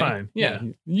gonna be dummy. fine. Yeah,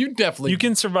 Yeah. you definitely. You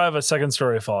can survive a second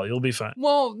story fall. You'll be fine.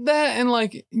 Well, that and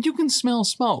like you can smell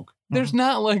smoke. There's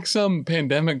not like some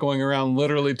pandemic going around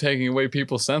literally taking away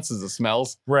people's senses of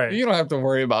smells. Right. You don't have to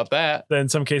worry about that. Then in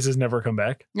some cases never come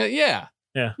back. Yeah.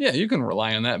 Yeah. Yeah, you can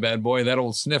rely on that bad boy, that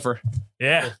old sniffer.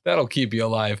 Yeah. That'll keep you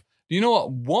alive. Do you know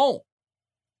what won't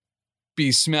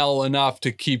be smell enough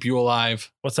to keep you alive?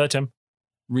 What's that, Tim?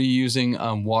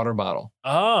 Reusing water bottle.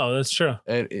 Oh, that's true.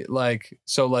 Like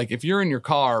if you're in your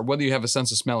car, whether you have a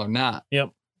sense of smell or not.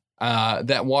 Yep.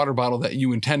 That water bottle that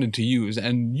you intended to use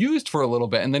and used for a little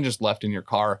bit and then just left in your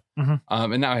car. Mhm.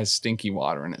 And now it has stinky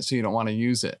water in it, so you don't want to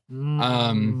use it.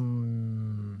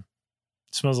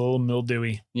 Smells a little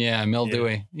mildewy. Yeah,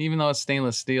 mildewy. Even though it's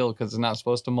stainless steel because it's not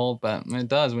supposed to mold, but it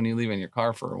does when you leave it in your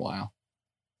car for a while.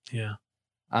 Yeah.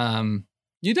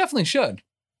 You definitely should.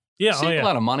 Yeah. Save a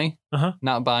lot of money. Uh-huh.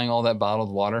 Not buying all that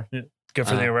bottled water. Good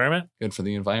for the environment. Good for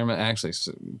the environment. Actually,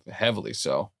 heavily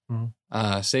so.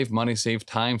 Mhm. Save money, save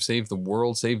time, save the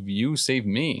world, save you, save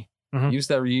me. Mhm. Use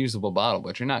that reusable bottle,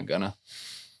 but you're not gonna.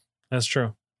 That's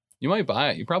true. You might buy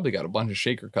it. You probably got a bunch of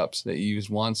shaker cups that you used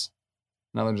once.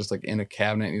 Now they're just like in a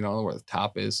cabinet. You don't know where the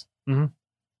top is.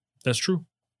 That's true.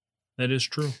 That is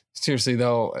true. Seriously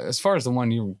though, as far as the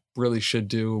one you really should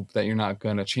do that you're not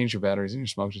gonna change your batteries in your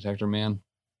smoke detector, man.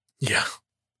 Yeah.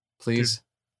 Please.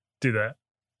 Do that.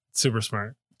 Super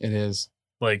smart. It is.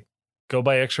 Like, go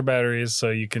buy extra batteries so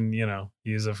you can,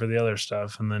 use it for the other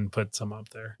stuff and then put some up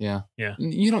there. Yeah. Yeah.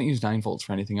 You don't use 9 volts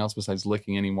for anything else besides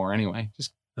licking anymore anyway.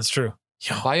 Just That's true.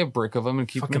 buy a brick of them and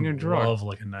keep them in your drawer. I love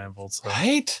looking 9 volts. Though.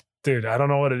 Right? Dude, I don't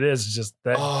know what it is. It's just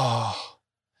that. Oh,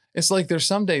 it's like there's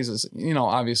some days,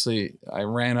 obviously I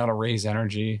ran out of Raise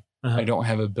Energy. Uh-huh. I don't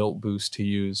have a built boost to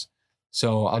use.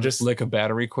 So I'll just lick a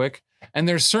battery quick. And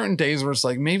there's certain days where it's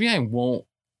like, maybe I won't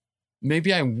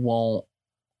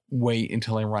wait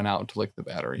until I run out to lick the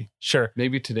battery. Sure.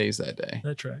 Maybe today's that day.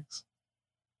 That tracks.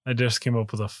 I just came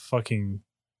up with a fucking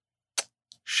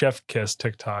chef kiss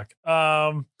TikTok.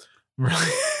 I'm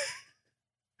really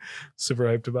super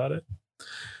hyped about it.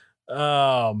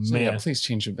 Oh So, man. yeah, please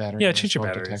change your battery. Yeah, in change your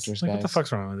smoke batteries. detectors, Like, what the guys.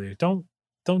 fuck's wrong with you? Don't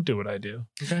do what I do.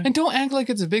 Okay. And don't act like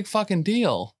it's a big fucking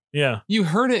deal. Yeah. You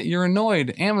heard it. You're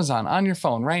annoyed. Amazon on your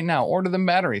phone right now. Order them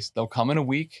batteries. They'll come in a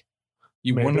week.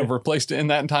 You Maybe. wouldn't have replaced it in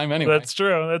that time anyway. That's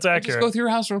true. That's Just accurate. go through your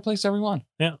house and replace every one.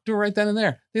 Yeah. Do it right then and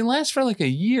there. They last for like a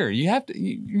year. You have to.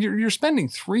 You're spending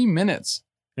 3 minutes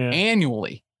Yeah.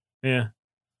 annually. Yeah.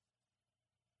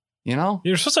 You know.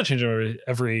 You're supposed to change them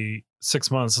every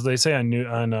 6 months. So they say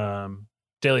on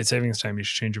daily savings time you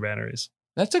should change your batteries.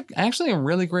 That's actually a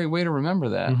really great way to remember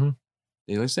that. Mhm.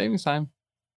 Daily savings time.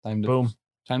 Time to Boom.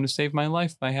 Time to save my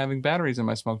life by having batteries in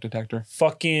my smoke detector.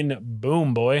 Fucking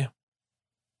boom, boy.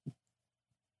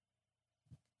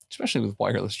 Especially with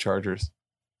wireless chargers.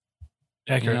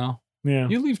 Accurate. You know? Yeah.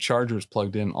 You leave chargers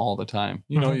plugged in all the time.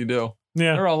 You know Mhm. you do.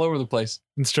 Yeah. They're all over the place.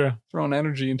 It's true. Throwing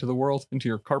energy into the world, into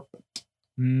your carpet.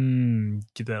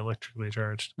 Get that electrically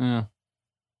charged. Yeah.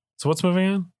 So what's moving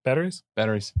on? Batteries?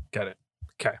 Batteries. Got it.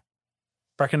 Okay.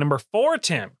 Bracket number 4,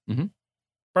 Tim. Mhm.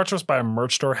 Brought to us by a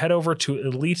merch store. Head over to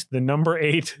Elite the number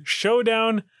 8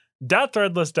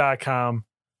 showdown.threadless.com.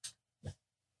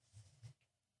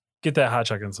 Get that hot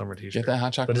chocolate summer t-shirt. Get that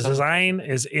hot chocolate. The design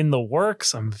is in the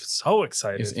works. I'm so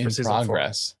excited is for in season 4.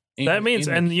 progress. That means,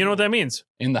 and you know what that means?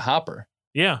 In the hopper.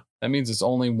 Yeah. That means it's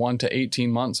only 1 to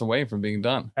 18 months away from being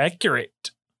done. Accurate.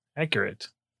 I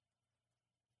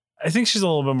think she's a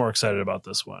little bit more excited about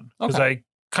this one because Okay. I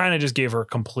kind of just gave her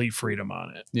complete freedom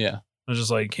on it. Yeah. I was just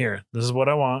like, here, this is what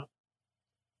I want.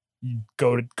 You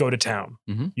go to town.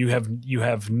 Mhm. You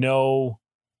have no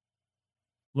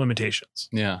limitations.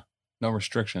 Yeah. No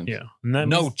restrictions. Yeah. And that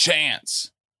No means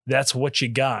chance. that's what you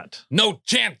got. No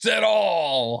chance at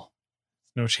all.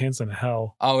 No chance in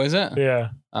hell. Oh, is it?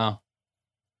 Yeah. Oh,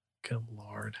 Good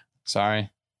Lord.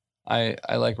 sorry. I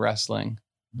like wrestling.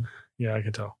 Yeah, I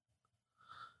can tell.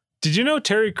 Did you know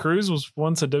Terry Crews was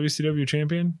once a WCW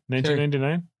champion?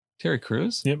 1999? Terry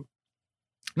Crews? Yep.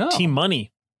 No. Team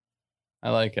Money. I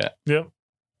like it. Yep.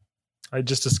 I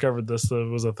just discovered this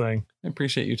was a thing. I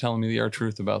appreciate you telling me the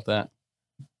truth about that.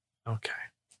 Okay.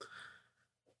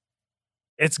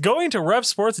 It's going to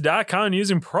repsports.com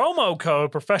using promo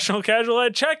code professional casual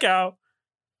at checkout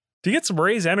to get some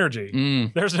Raise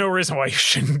energy. There's no reason why you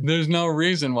shouldn't. There's no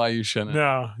reason why you shouldn't.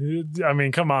 No. I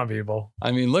mean, come on, people.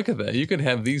 I mean, look at that. You could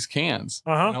have these cans,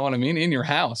 you Uh-huh. know what I mean, in your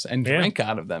house and Yeah. drink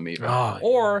out of them even. Oh,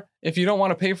 Or if you don't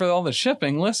want to pay for all the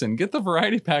shipping, listen, get the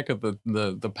variety pack of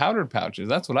the powdered pouches.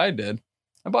 That's what I did.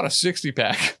 I bought a 60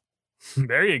 pack.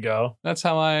 There you go. That's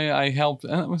how I helped.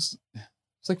 And it's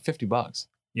like $50.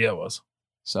 Yeah, it was.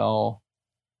 So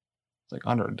it's like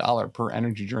under $1 per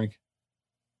energy drink.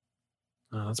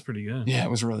 Oh, that's pretty good. Yeah, it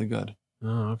was really good.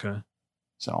 Oh, okay.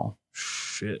 So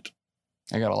Shit.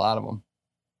 I got a lot of them.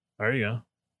 There you go.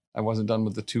 I wasn't done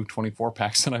with the 2 24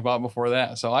 packs that I bought before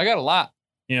that. So I got a lot.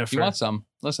 Yeah, If you fair. want some,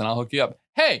 listen, I'll hook you up.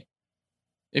 Hey,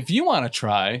 if you want to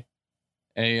try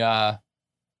a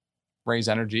Raise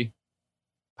Energy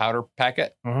powder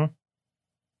packet, Uh-huh.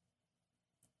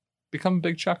 become a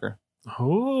big chucker.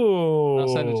 Oh. I'll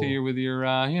send it to you with your,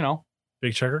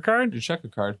 Big checker card? your checker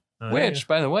card. Oh, Which,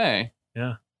 by the way,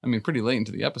 Yeah. I mean, pretty late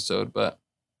into the episode, but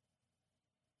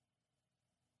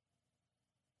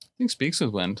I think Speaks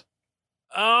with Wind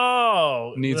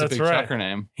Oh, needs that's a big right. chucker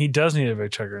name. He does need a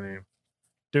big checker name.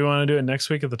 Do you want to do it next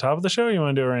week at the top of the show? Or you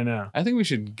want to do it right now? I think we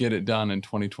should get it done in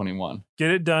 2021.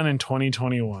 Get it done in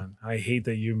 2021. I hate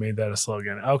that you made that a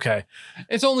slogan. Okay.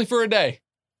 It's only for a day.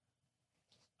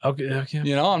 Okay.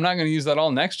 You know, I'm not going to use that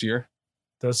all next year.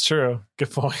 That's true.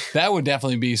 Good point. That would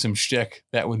definitely be some shtick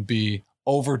that would be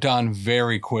overdone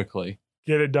very quickly.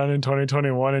 Get it done in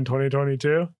 2021 and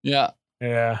 2022. Yeah.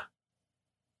 Yeah.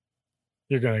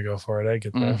 You're going to go for it. I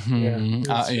get that. Mhm.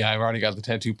 Yeah. Yeah, I've already got the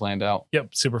tattoo planned out.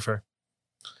 Yep. Super fair.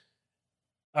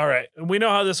 All right. We know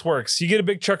how this works. You get a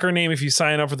big chucker name if you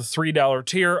sign up for the $3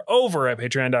 tier over at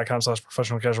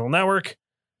patreon.com/professional casual network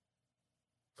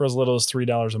for as little as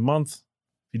 $3 a month.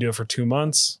 If you do it for 2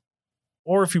 months,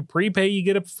 or if you prepay, you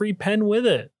get a free pen with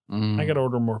it. I got to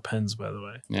order more pens, by the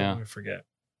way. Yeah. Don't let me forget.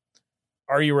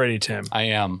 Are you ready, Tim? I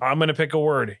am. I'm going to pick a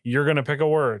word. You're going to pick a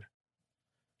word.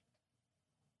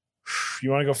 You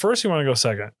want to go first? Or you want to go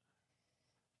second?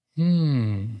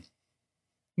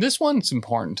 This one's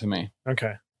important to me.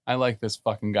 Okay. I like this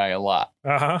fucking guy a lot.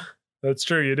 Uh-huh. That's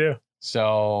true. You do.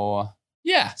 So,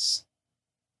 yes.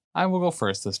 I will go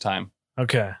first this time.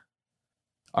 Okay.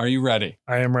 Are you ready?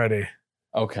 I am ready.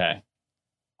 Okay.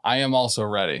 I am also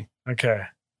ready. Okay.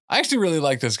 I actually really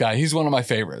like this guy. He's one of my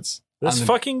favorites. This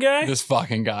fucking guy? This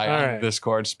fucking guy All on right.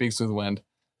 Discord speaks with wind.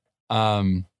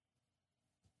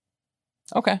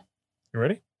 Okay. You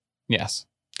ready? Yes.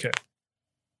 Okay.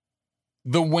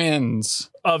 The winds.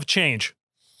 Of change.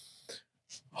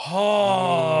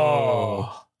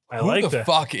 Oh. I Who like the that.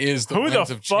 fuck is the Who winds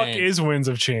the of fuck change? is Winds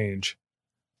of Change?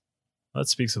 That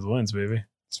speaks with winds, baby.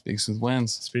 Speaks with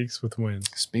winds. Speaks with winds.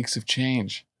 Speaks of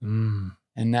change. Mm,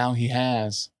 And now he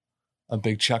has a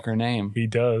big chucker name. he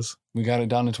does. We got it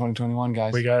done in 2021,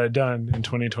 guys. We got it done in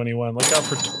 2021. Look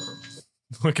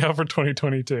out for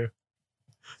 2022.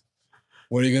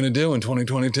 What are you going to do in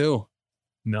 2022?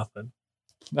 Nothing.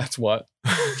 That's what.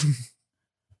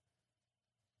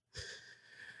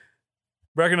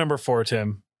 Bracket number 4,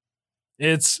 Tim.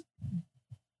 It's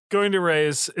going to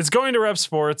Rep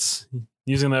Sports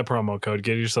using that promo code.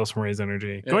 Get yourself some Raise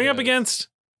Energy. It Going up is. against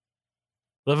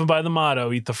living by the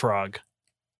motto, Eat the Frog.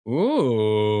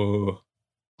 Ooh.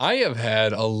 I have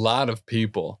had a lot of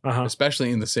people, Uh-huh.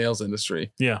 especially in the sales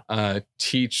industry, Yeah.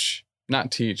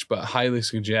 not teach, but highly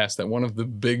suggest that one of the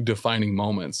big defining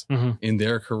moments Mhm. in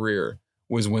their career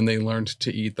was when they learned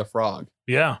to eat the frog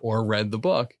Yeah. or read the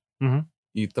book, Mhm.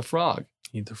 Eat the Frog.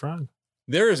 Eat the Frog.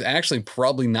 There is actually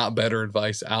probably not better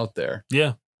advice out there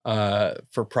Yeah.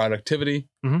 for productivity,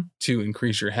 Mhm. to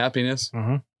increase your happiness.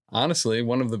 Mhm. Honestly,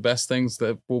 one of the best things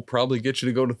that will probably get you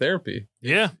to go to therapy,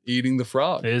 Yeah. eating the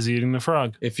frog. Is eating the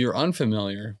frog. If you're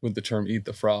unfamiliar with the term eat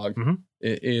the frog, Mhm.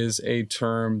 it is a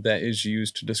term that is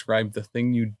used to describe the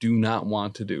thing you do not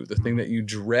want to do, the thing that you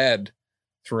dread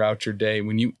throughout your day.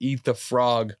 When you eat the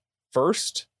frog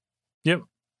first, Yep.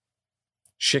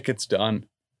 shit gets done.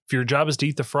 If your job is to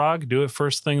eat the frog, do it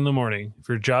first thing in the morning. If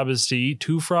your job is to eat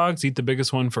 2 frogs, eat the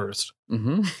biggest one first.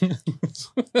 Mm-hmm.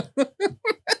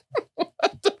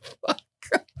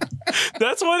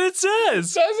 That's what it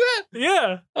says. Does it?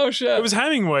 Yeah. Oh, shit. It was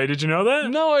Hemingway. Did you know that?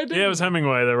 No, I didn't. Yeah, it was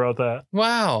Hemingway that wrote that.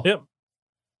 Wow. Yep.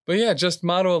 But yeah, just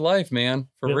motto of life, man.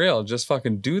 For Yep. real. Just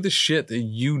fucking do the shit that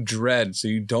you dread so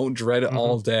you don't dread it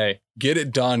all day. Get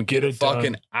it done. Get it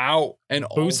fucking out and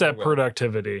Boost over that with.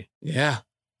 productivity. Yeah.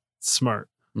 Smart.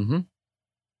 Mm-hmm. A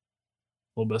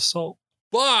little bit of salt.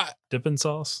 But Dipping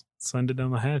sauce. Send it down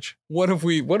the hatch. what did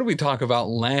we talk about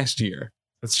last year?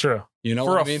 That's true. You know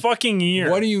For what a I mean? fucking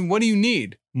year. What do you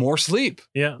need? More sleep.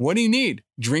 Yeah. What do you need?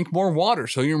 Drink more water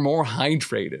so you're more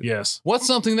hydrated. Yes. What's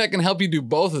something that can help you do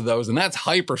both of those? And that's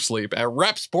hypersleep at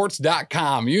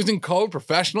repsports.com using code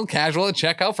professional casual at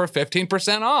checkout for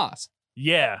 15% off.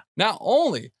 Yeah. Not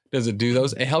only does it do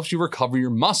those, it helps you recover your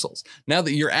muscles. Now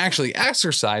that you're actually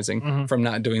exercising Mhm. from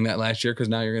not doing that last year, because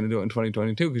now you're going to do it in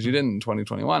 2022 because you didn't in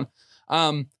 2021.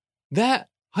 That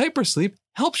hypersleep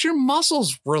helps your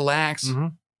muscles relax,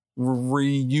 Mhm.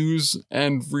 reuse,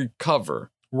 and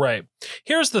recover. Right.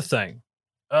 Here's the thing.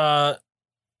 And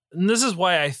this is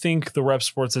why I think the Rep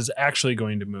Sports is actually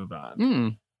going to move on.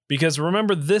 Mm. Because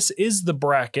remember, this is the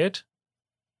bracket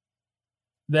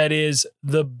that is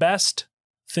the best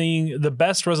thing, the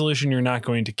best resolution you're not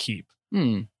going to keep.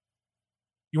 Mm.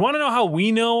 You want to know how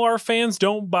we know our fans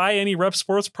don't buy any Rep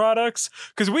Sports products?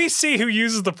 Because we see who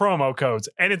uses the promo codes,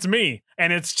 and it's me,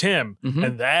 and it's Tim, Mhm.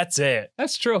 and that's it.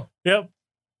 That's true. Yep.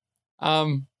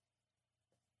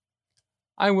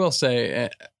 I will say,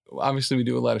 obviously, we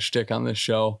do a lot of shtick on this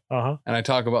show, Uh-huh. and I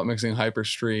talk about mixing hyper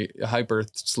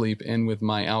sleep in with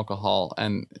my alcohol,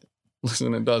 and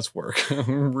listen, it does work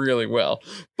really well.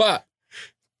 But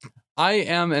I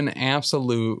am an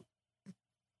absolute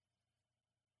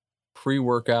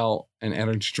pre-workout and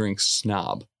energy drink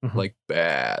snob, Mhm. like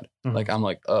bad. Mhm. Like I'm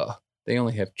like, they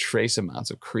only have trace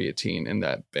amounts of creatine in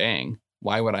that bang.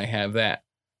 Why would I have that?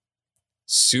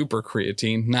 Super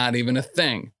creatine, not even a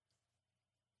thing.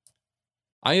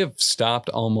 I have stopped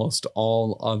almost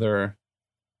all other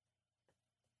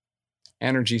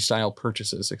energy style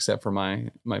purchases except for my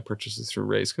purchases through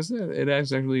Raise, because it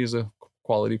actually is a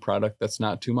quality product that's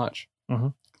not too much.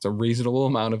 Mhm. It's a reasonable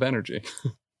amount of energy.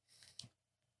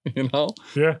 You know?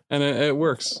 Yeah. And it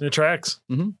works. It tracks.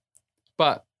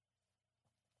 But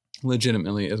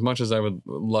legitimately, as much as I would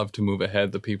love to move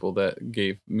ahead the people that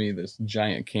gave me this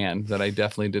giant can that I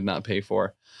definitely did not pay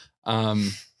for,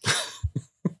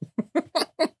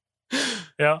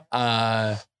 Yeah.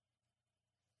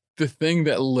 the thing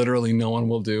that literally no one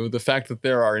will do, the fact that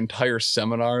there are entire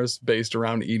seminars based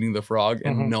around eating the frog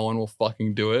and Mhm. no one will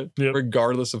fucking do it, Yep.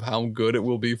 regardless of how good it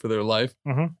will be for their life,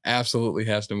 Mhm. absolutely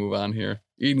has to move on here.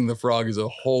 Eating the frog is a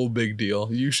whole big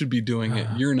deal. You should be doing it.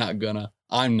 You're not gonna.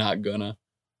 I'm not gonna.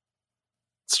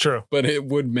 It's true. But it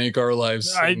would make our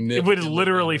lives It would significantly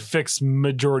literally better. fix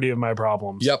majority of my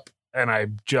problems. Yep. And I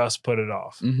just put it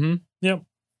off. Mm-hmm. Yep.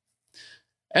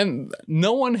 And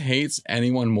no one hates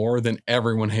anyone more than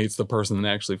everyone hates the person that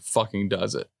actually fucking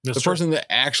does it. That's the true. person that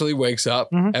actually wakes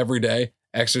up Mhm. every day,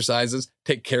 exercises,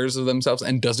 take cares of themselves,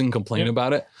 and doesn't complain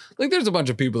about it. Like, there's a bunch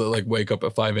of people that like wake up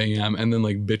at 5 a.m. and then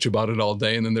like bitch about it all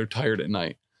day, and then they're tired at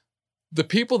night. The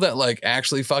people that like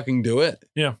actually fucking do it,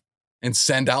 Yeah. and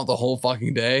send out the whole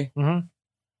fucking day,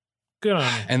 Good on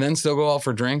you. and then still go out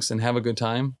for drinks and have a good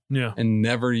time, Yeah. and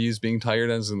never use being tired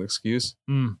as an excuse.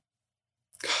 Mm.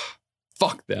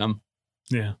 Fuck them.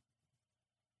 Yeah.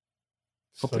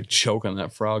 Hope they choke on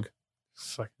that frog.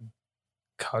 Fucking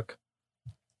cuck.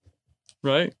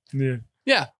 Right? Yeah.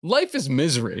 Yeah, life is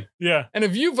misery. Yeah. And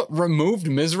if you've removed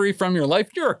misery from your life,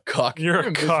 you're a cuck. You're a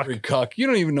misery cuck. You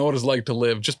don't even know what it's like to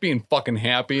live. Just being fucking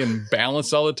happy and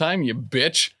balanced all the time, you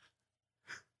bitch.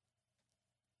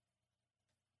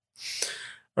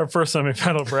 Our first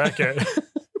semifinal bracket.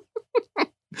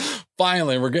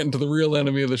 Finally, we're getting to the real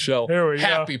enemy of the show. Here we go.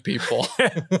 Happy people.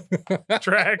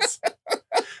 Tracks.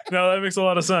 No, that makes a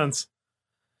lot of sense.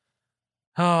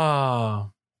 Ah,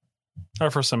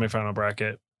 our first semifinal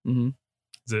bracket. Mm-hmm.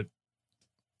 Is it?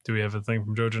 Do we have a thing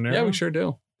from Joe Gennaro? Yeah, we sure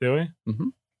do. Do we?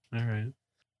 Mhm. All right.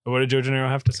 What did Joe Gennaro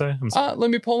have to say? I'm sorry. Let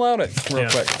me pull out it real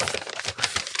Yeah. quick.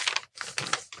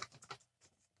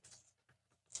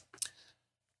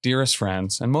 Dearest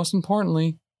friends, and most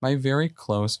importantly, my very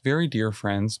close, very dear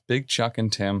friends, Big Chuck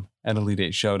and Tim at Elite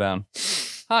 8 Showdown.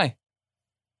 Hi,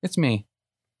 it's me,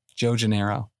 Joe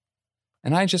Gennaro,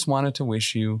 and I just wanted to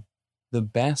wish you the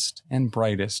best and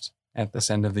brightest at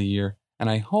this end of the year, and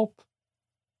I hope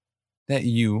that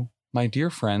you, my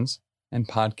dear friends and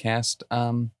podcast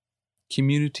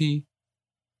community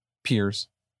peers,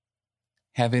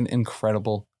 have an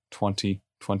incredible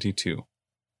 2022.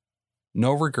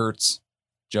 No regrets,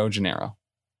 Joe Gennaro.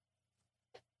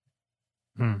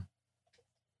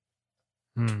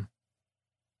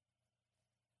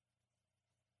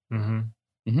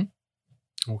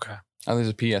 Okay. Oh, there's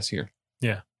a PS here.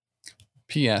 Yeah.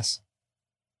 PS.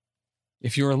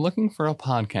 If you are looking for a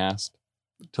podcast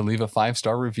to leave a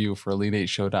 5-star review for Elite 8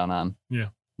 Showdown on, Yeah.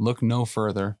 look no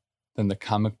further than the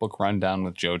Comic Book Rundown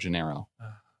with Joe Gennaro.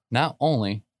 Not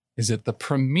only is it the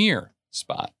premier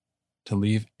spot to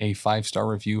leave a 5-star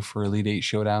review for Elite 8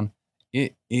 Showdown,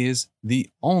 it is the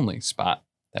only spot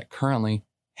that currently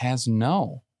has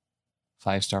no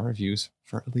 5-star reviews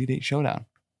for Elite 8 Showdown.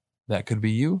 That could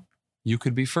be you. You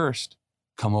could be first.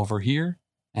 Come over here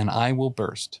and I will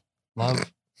burst.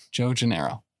 Love, Joe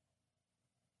Gennaro.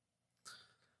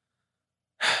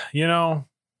 You know,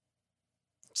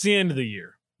 it's the end of the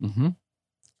year. Mm-hmm.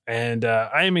 And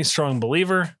I am a strong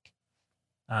believer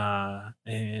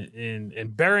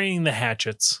in burying the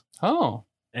hatchets. Oh,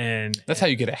 And that's how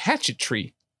you get a hatchet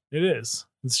tree. it is.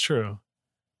 It's true.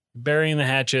 Burying the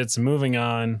hatchets, moving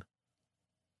on,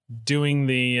 doing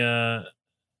the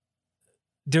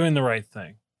right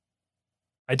thing.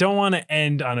 I don't want to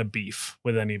end on a beef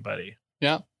with anybody.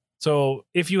 Yeah. So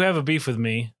if you have a beef with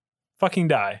me, fucking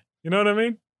die. You know what I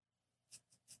mean?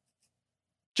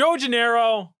 Joe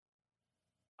Gennaro,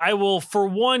 I will for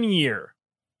 1 year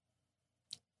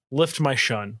lift my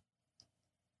shun.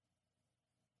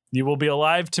 You will be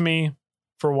alive to me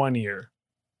for 1 year.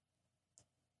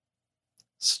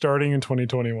 Starting in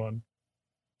 2021.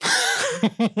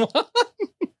 What?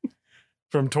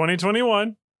 From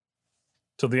 2021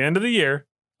 till the end of the year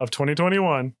of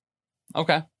 2021,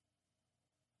 Okay.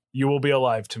 you will be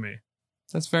alive to me.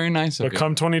 That's very nice of But you.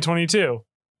 come 2022,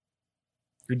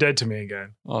 you're dead to me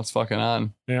again. Oh, it's fucking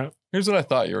on. Yeah. Here's what I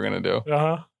thought you were going to do.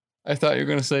 Uh-huh. I thought you were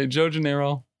going to say, Joe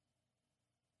Gennaro,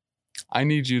 I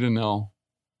need you to know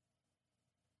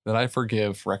that I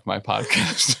forgive Wreck My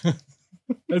Podcast.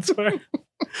 That's fine.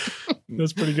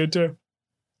 That's pretty good too.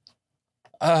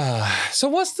 So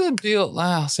what's the deal?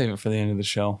 I'll save it for the end of the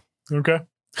show. Okay.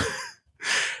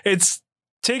 It's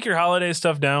take your holiday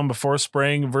stuff down before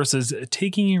spring versus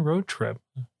taking a road trip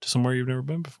to somewhere you've never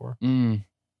been before.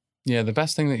 Yeah, the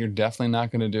best thing that you're definitely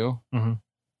not going to do. Mhm.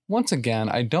 Once again,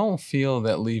 I don't feel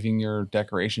that leaving your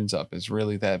decorations up is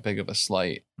really that big of a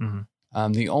slight. Mhm.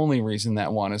 The only reason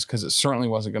that one is because it certainly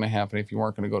wasn't going to happen if you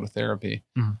weren't going to go to therapy.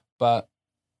 Mhm. But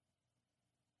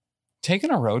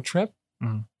taking a road trip,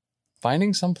 Mhm.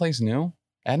 finding someplace new,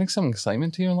 adding some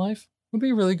excitement to your life would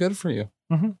be really good for you.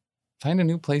 Mhm. Find a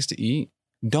new place to eat.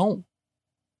 Don't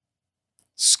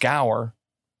scour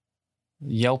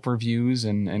Yelp reviews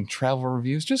and travel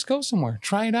reviews. Just go somewhere.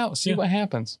 Try it out. See Yeah. what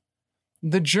happens.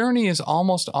 The journey is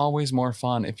almost always more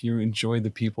fun if you enjoy the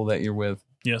people that you're with.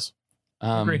 Yes.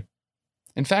 Agree.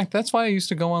 In fact, that's why I used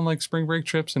to go on like spring break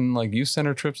trips and like youth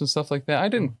center trips and stuff like that. I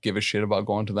didn't give a shit about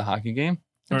going to the hockey game.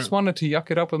 I just wanted to yuck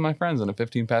it up with my friends in a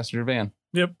 15-passenger van.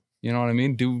 Yep. You know what I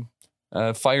mean? Do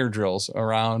fire drills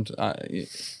around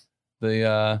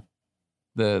the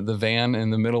van in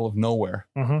the middle of nowhere.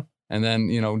 Mm-hmm. And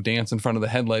then, dance in front of the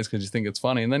headlights because you think it's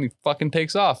funny. And then he fucking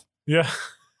takes off. Yeah.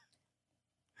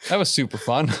 That was super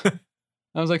fun.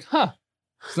 I was like, huh.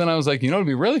 So then I was like, it'd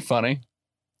be really funny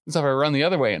is if I run the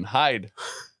other way and hide.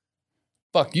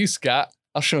 Fuck you, Scott.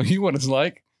 I'll show you what it's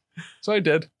like. So I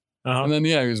did. Uh-huh. And then,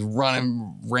 he was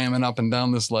ramming up and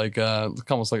down this, like,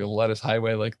 almost like a lettuce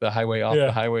highway, like the highway off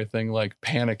the highway thing, like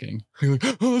panicking.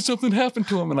 Like, oh, something happened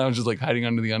to him. And I was just like hiding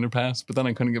under the underpass, but then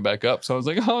I couldn't get back up. So I was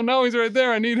like, oh no, he's right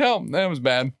there. I need help. That was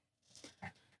bad.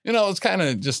 It's kind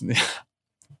of just,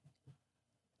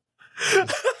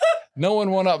 no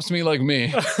one one-ups me like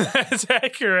me. That's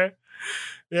accurate.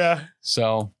 Yeah.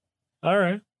 So. All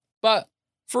right. But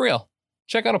for real.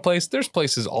 Check out a place. There's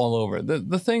places all over.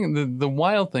 The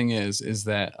wild thing is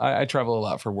that I travel a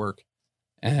lot for work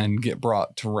and get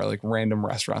brought to like random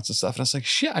restaurants and stuff. And it's like,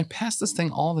 shit, I pass this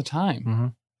thing all the time. Mm-hmm.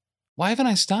 Why haven't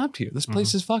I stopped here? This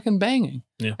place is fucking banging.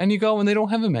 Yeah. And you go and they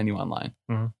don't have a menu online.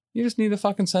 Mm-hmm. You just need to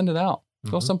fucking send it out.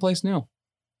 Go someplace new.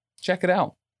 Check it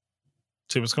out.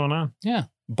 See what's going on. Yeah.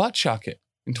 Butt chuck it.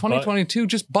 In 2022,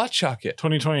 just butt chuck it.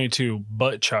 2022,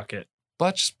 butt chuck it.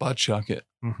 Butt chuck it.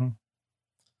 Mm-hmm.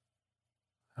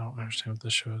 I don't understand what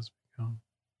this show has become.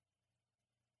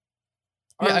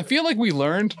 Yeah, I feel like we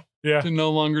learned to no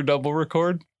longer double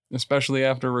record, especially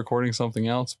after recording something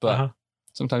else. But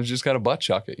sometimes you just got to butt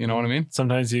chuck it. You know what I mean?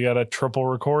 Sometimes you got to triple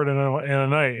record in a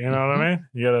night. You know what I mean?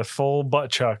 You got a full butt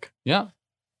chuck. Yeah.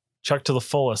 Chuck to the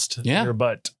fullest. Yeah. Your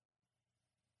butt.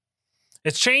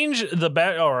 It's changed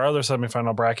our other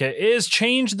semifinal bracket is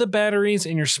change the batteries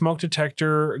in your smoke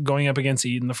detector going up against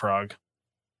Eating the Frog.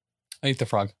 I eat the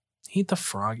frog. Eat the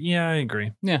frog. Yeah, I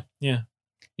agree. Yeah. Yeah.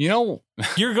 You're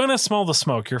going to smell the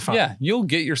smoke. You're fine. Yeah. You'll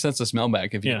get your sense of smell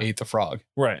back if you ate the frog.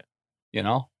 Right.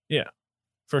 Yeah,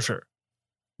 for sure.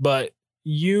 But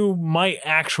you might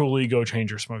actually go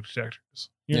change your smoke detectors.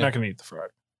 You're not going to eat the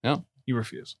frog. No. You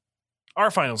refuse. Our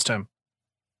finals, Tim.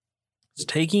 It's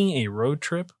taking a road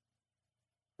trip,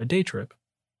 a day trip,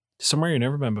 to somewhere you've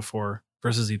never been before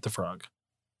versus eat the frog.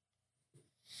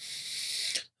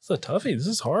 It's a toughie. This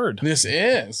is hard. This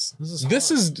is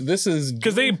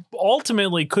because they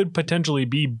ultimately could potentially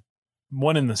be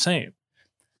one and the same.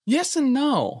 Yes and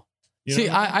no. See,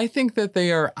 I think that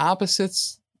they are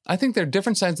opposites. I think they're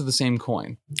different sides of the same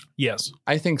coin. Yes.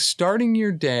 I think starting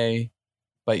your day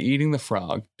by eating the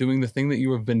frog, doing the thing that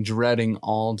you have been dreading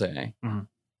all day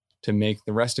to make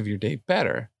the rest of your day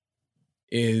better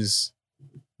is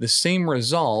the same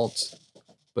result,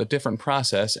 but different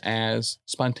process as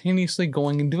spontaneously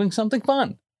going and doing something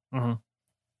fun. Mm-hmm.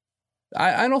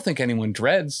 I don't think anyone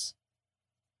dreads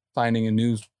finding a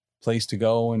new place to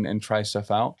go and try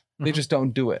stuff out. They just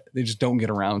don't do it. They just don't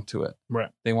get around to it. Right.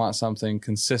 They want something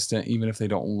consistent, even if they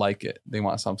don't like it. They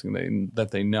want something that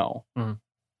they know.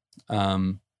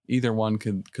 Either one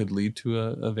could lead to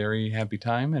a very happy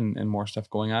time and more stuff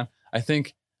going on. I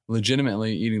think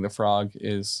legitimately eating the frog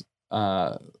is,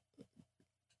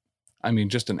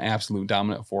 just an absolute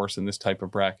dominant force in this type of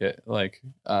bracket. Like,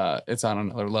 it's on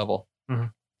another level. Mm-hmm.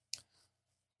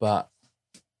 But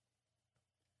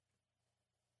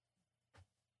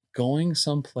going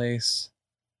someplace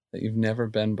that you've never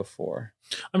been before.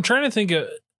 I'm trying to think of,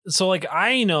 so like,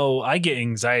 I know I get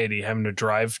anxiety having to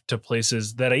drive to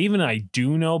places that I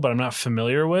do know, but I'm not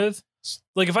familiar with.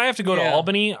 Like if I have to go to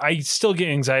Albany, I still get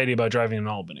anxiety about driving in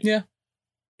Albany. Yeah.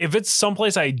 If it's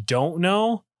someplace I don't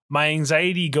know, my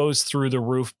anxiety goes through the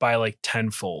roof by like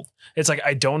tenfold. It's like,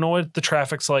 I don't know what the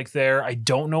traffic's like there. I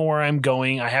don't know where I'm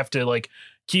going. I have to like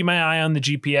keep my eye on the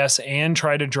GPS and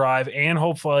try to drive and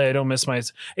hopefully I don't miss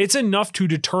it's enough to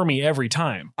deter me every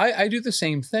time. I do the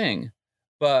same thing,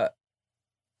 but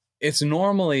it's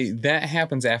normally that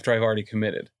happens after I've already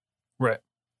committed. Right.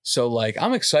 So like,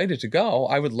 I'm excited to go.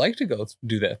 I would like to go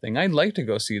do that thing. I'd like to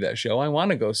go see that show. I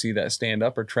want to go see that stand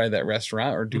up or try that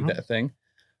restaurant or do that thing.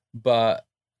 But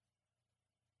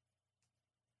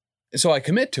so I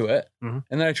commit to it and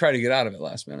then I try to get out of it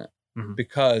last minute.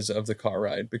 Because of the car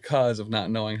ride, because of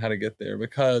not knowing how to get there,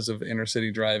 because of inner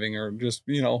city driving or just,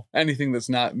 anything that's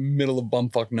not middle of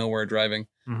bumfuck nowhere driving.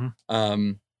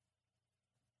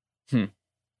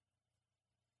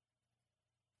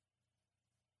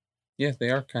 Yeah, they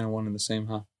are kind of one and the same,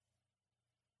 huh?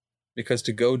 Because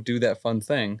to go do that fun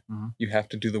thing, you have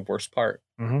to do the worst part,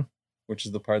 which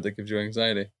is the part that gives you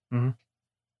anxiety.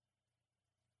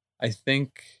 I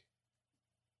think...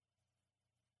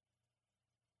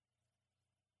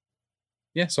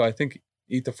 Yeah, so I think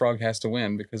Eat the Frog has to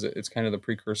win because it's kind of the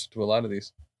precursor to a lot of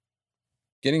these.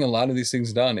 Getting a lot of these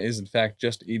things done is, in fact,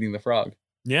 just eating the frog.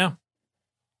 Yeah,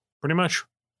 pretty much.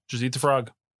 Just eat the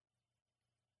frog.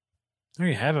 There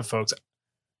you have it, folks.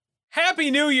 Happy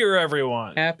New Year,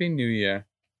 everyone. Happy New Year.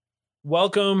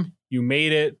 Welcome. You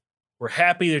made it. We're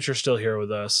happy that you're still here with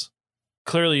us.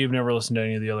 Clearly, you've never listened to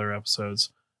any of the other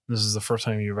episodes. This is the first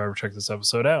time you've ever checked this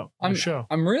episode out on the show.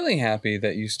 I'm really happy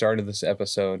that you started this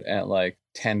episode at like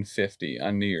 10:50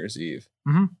 on New Year's Eve,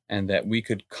 and that we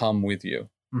could come with you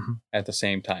at the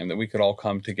same time, that we could all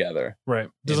come together. Right.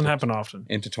 Doesn't happen often.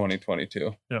 Into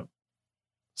 2022. Yep.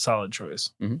 Solid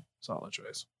choice. Mhm. Solid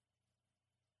choice.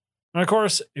 And of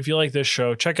course, if you like this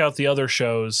show, check out the other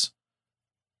shows.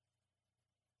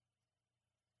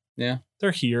 Yeah.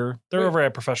 They're here. They're over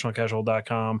at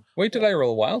professionalcasual.com. Wait Did I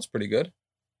Roll Wild's pretty good.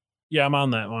 Yeah, I'm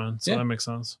on that one. So that makes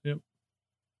sense. Yep.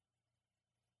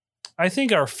 I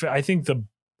think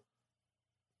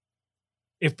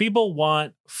if people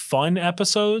want fun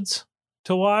episodes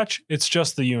to watch, it's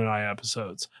just the You and I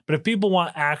episodes. But if people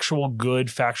want actual good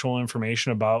factual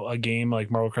information about a game like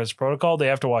Marvel Crisis Protocol, they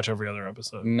have to watch every other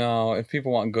episode. No, if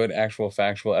people want good actual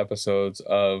factual episodes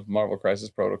of Marvel Crisis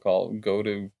Protocol, go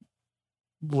to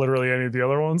literally any of the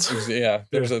other ones. Yeah,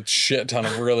 there's a shit ton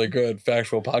of really good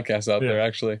factual podcasts out there,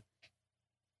 actually.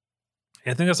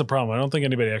 I think that's the problem. I don't think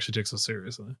anybody actually takes us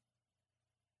seriously.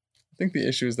 I think the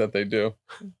issue is that they do.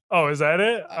 Oh, is that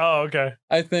it? Oh, okay.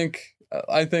 I think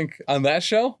on that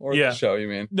show or the show, you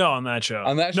mean? No, on that show.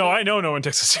 On that show? No, I know no one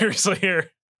takes us seriously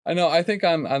here. I know. I think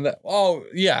on that. Oh,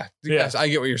 yeah. Yes, I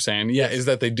get what you're saying. Yeah, is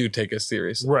that they do take us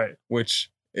seriously. Right.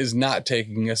 Which is not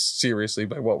taking us seriously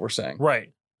by what we're saying.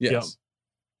 Right. Yes. Yep.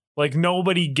 Like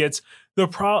nobody gets the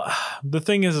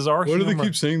thing is our humor. Why do they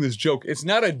keep saying this joke? It's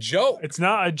not a joke. It's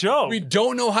not a joke. We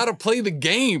don't know how to play the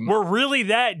game. We're really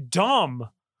that dumb.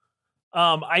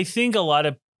 I think a lot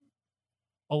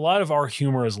of our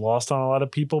humor is lost on a lot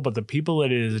of people, but the people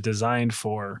that it is designed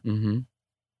for,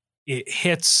 it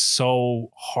hits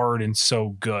so hard and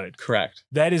so good. Correct.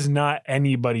 That is not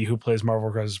anybody who plays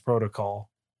Marvel Crisis Protocol.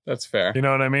 That's fair. You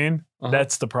know what I mean?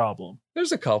 That's the problem.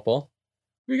 There's a couple.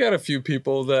 We got a few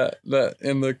people that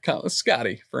in the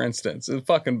Scotty, for instance, is a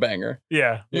fucking banger.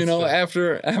 Yeah. You know,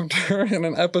 after in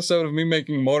an episode of me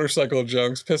making motorcycle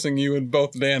jokes, pissing you and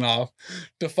both Dan off,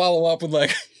 to follow up with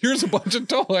like, here's a bunch of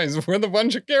toys with a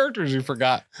bunch of characters you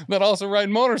forgot that also ride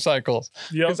motorcycles.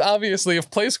 Because obviously if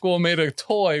Play School made a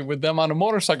toy with them on a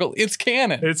motorcycle, it's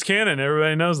canon. It's canon.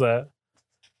 Everybody knows that.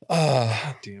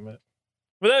 God damn it.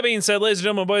 With that being said, ladies and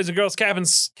gentlemen, boys and girls,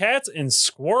 cats and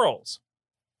squirrels.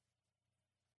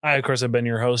 I, of course, have been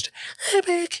your host,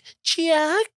 Epic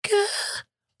Chiaka.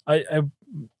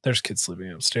 There's kids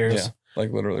sleeping upstairs. Yeah,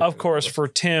 like literally. Of course, for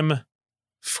Tim,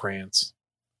 France.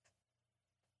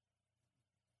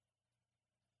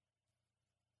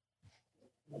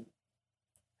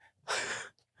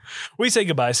 We say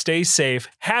goodbye. Stay safe.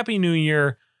 Happy New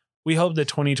Year. We hope that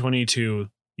 2022,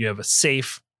 you have a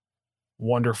safe,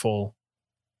 wonderful.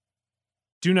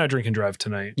 Do not drink and drive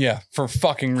tonight. Yeah, for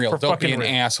fucking real. Don't be an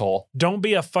asshole. Don't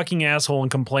be a fucking asshole and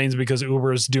complains because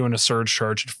Uber is doing a surge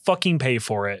charge. Fucking pay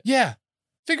for it. Yeah.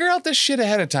 Figure out this shit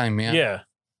ahead of time, man. Yeah.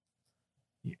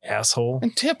 You asshole.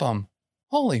 And tip them.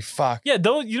 Holy fuck. Yeah,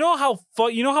 you know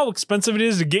how expensive it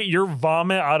is to get your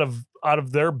vomit out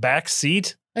of their back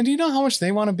seat? And do you know how much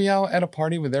they want to be out at a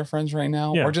party with their friends right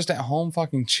now? Yeah. Or just at home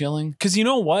fucking chilling? Because you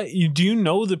know what? Do you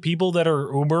know the people that are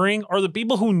Ubering are the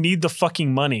people who need the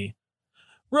fucking money?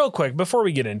 Real quick, before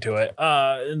we get into it,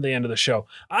 in the end of the show,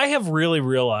 I have really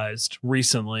realized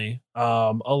recently,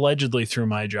 allegedly through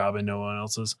my job and no one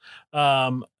else's,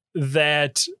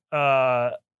 that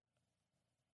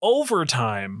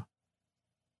overtime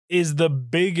is the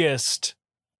biggest,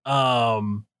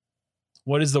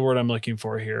 what is the word I'm looking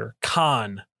for here?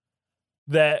 Con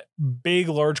that big,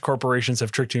 large corporations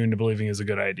have tricked you into believing is a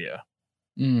good idea.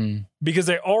 Because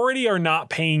they already are not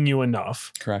paying you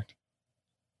enough. Correct.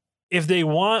 If they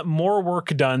want more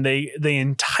work done, they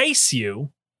entice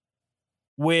you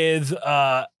with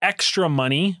extra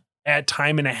money at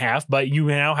time and a half, but you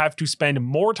now have to spend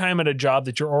more time at a job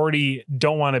that you already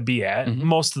don't want to be at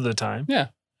most of the time. Yeah.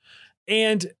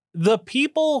 And the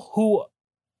people who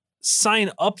sign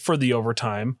up for the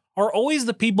overtime are always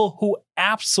the people who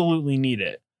absolutely need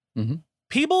it.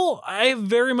 People, I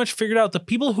very much figured out the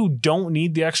people who don't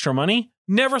need the extra money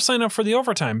never sign up for the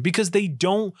overtime because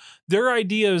their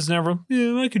idea is never,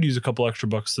 I could use a couple extra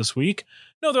bucks this week.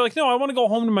 No, they're like, no, I want to go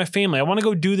home to my family. I want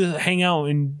to go hang out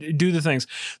and do the things.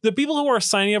 The people who are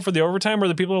signing up for the overtime are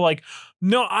the people who are like,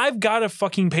 no, I've got to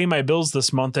fucking pay my bills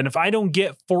this month. And if I don't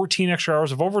get 14 extra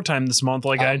hours of overtime this month,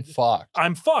 like I'm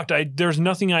fucked. There's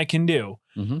nothing I can do.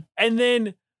 And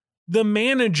then the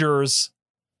managers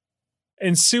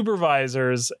and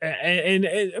supervisors and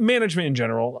management in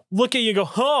general look at you and go,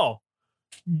 oh,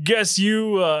 guess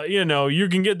you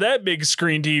can get that big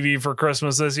screen TV for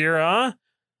Christmas this year, huh?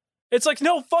 It's like,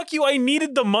 no, fuck you. I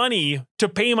needed the money to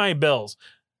pay my bills.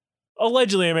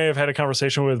 Allegedly, I may have had a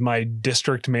conversation with my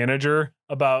district manager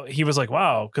about, he was like,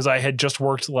 wow, because I had just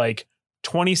worked like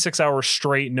 26 hours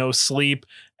straight, no sleep,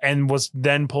 and was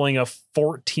then pulling a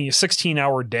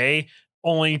 16-hour day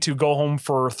only to go home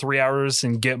for 3 hours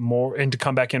and get more and to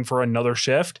come back in for another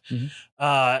shift.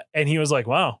 Mm-hmm. And he was like,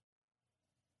 wow,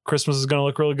 Christmas is going to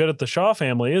look really good at the Shaw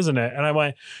family, isn't it? And I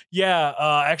went, yeah,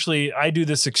 actually, I do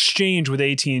this exchange with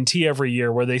AT&T every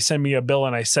year where they send me a bill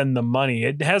and I send them money.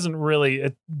 It hasn't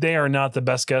really, they are not the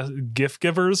best gift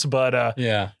givers, but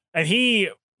yeah. And he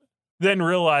then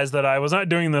realized that I was not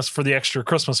doing this for the extra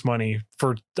Christmas money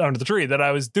for under the tree, that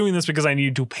I was doing this because I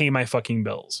needed to pay my fucking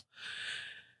bills.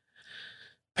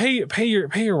 Pay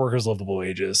your workers livable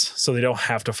wages so they don't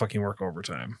have to fucking work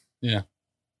overtime. Yeah.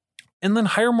 And then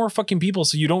hire more fucking people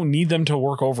so you don't need them to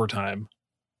work overtime.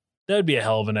 That'd be a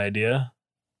hell of an idea.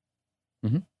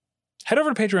 Mm-hmm. Head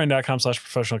over to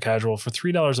patreon.com/professional casual for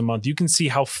 $3 a month. You can see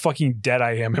how fucking dead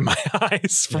I am in my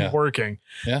eyes from working.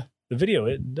 Yeah. The video,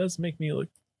 it does make me look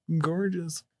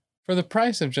gorgeous. For the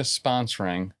price of just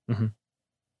sponsoring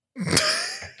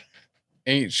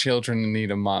 8 children in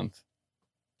need a month,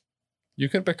 you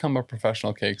could become a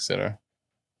professional cake sitter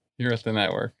here at the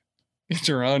network. Get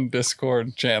your own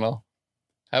Discord channel.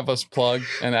 Have us plug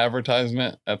an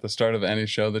advertisement at the start of any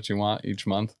show that you want each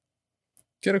month.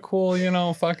 Get a cool,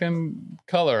 fucking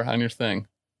color on your thing.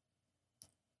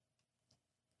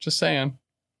 Just saying.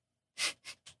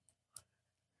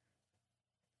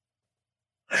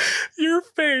 Your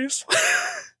face.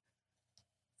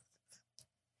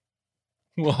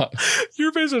 What?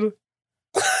 Your face was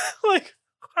like,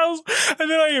 and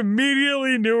then I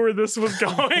immediately knew where this was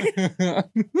going.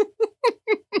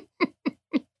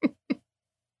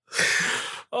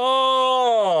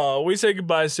 Oh, we say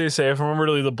goodbye. Stay safe. Remember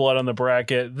to leave the blood on the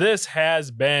bracket. This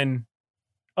has been.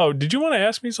 Oh, did you want to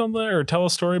ask me something or tell a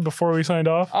story before we signed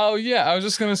off? Oh, yeah. I was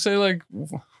just going to say, like,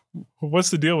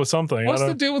 what's the deal with something? What's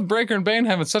the deal with Breaker and Bane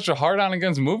having such a hard on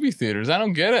against movie theaters? I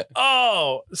don't get it.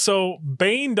 Oh, so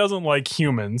Bane doesn't like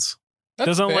humans.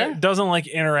 That's fair. Doesn't like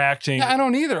interacting. Yeah, I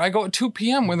don't either. I go at 2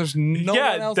 p.m. when there's no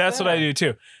one else that's there. what I do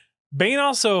too. Bane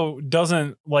also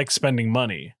doesn't like spending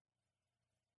money.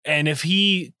 And if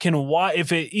he can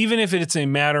even if it's a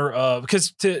matter of,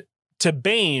 because to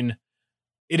Bane,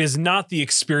 it is not the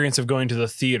experience of going to the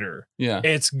theater. Yeah.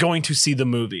 It's going to see the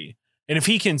movie. And if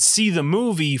he can see the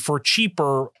movie for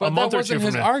cheaper a month or two from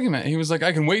his argument. He was like,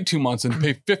 I can wait 2 months and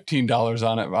pay $15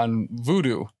 on it on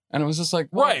Vudu. And it was just like,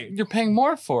 well, right. You're paying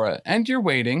more for it and you're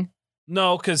waiting.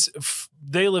 No, because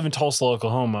they live in Tulsa,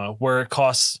 Oklahoma, where it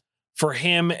costs for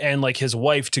him and like his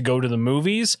wife to go to the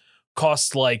movies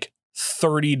costs like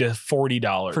 $30 to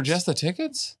 $40 for just the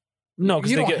tickets. No,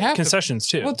 because they get concessions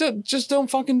too. Well, just don't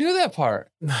fucking do that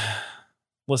part.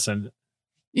 Listen,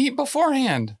 eat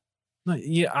beforehand.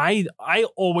 Yeah, I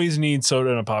always need soda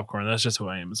and a popcorn. That's just who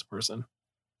I am as a person.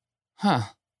 Huh.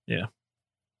 Yeah.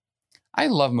 I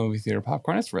love movie theater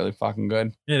popcorn. It's really fucking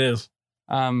good. It is.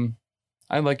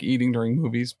 I like eating during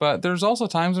movies, but there's also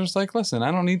times where it's like, listen,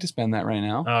 I don't need to spend that right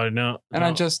now. Oh no.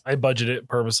 And no. I budget it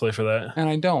purposely for that. And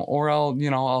I don't. Or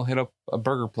I'll hit up a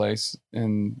burger place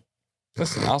and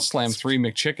listen, I'll slam 3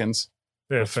 McChickens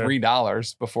for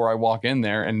 $3 before I walk in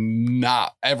there and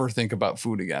not ever think about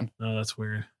food again. Oh, that's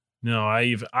weird. No,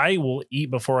 I will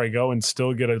eat before I go and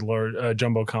still get a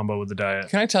jumbo combo with the diet.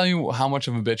 Can I tell you how much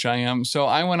of a bitch I am? So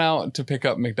I went out to pick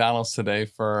up McDonald's today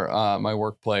for my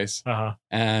workplace.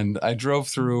 And I drove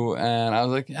through and I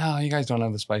was like, oh, you guys don't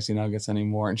have the spicy nuggets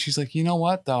anymore. And she's like, you know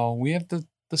what, though? We have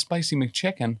the spicy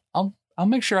McChicken. I'll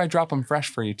make sure I drop them fresh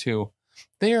for you, too.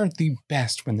 They are the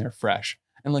best when they're fresh.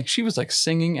 And like she was like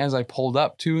singing as I pulled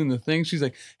up to in the thing. She's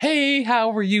like, hey,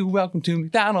 how are you? Welcome to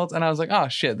McDonald's. And I was like, oh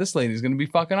shit, this lady's going to be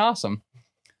fucking awesome.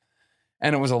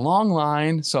 And it was a long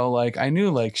line. So like I knew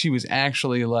like she was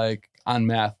actually like on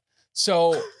meth.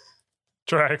 So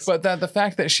tracks. But the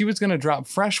fact that she was going to drop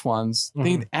fresh ones,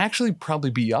 they'd actually probably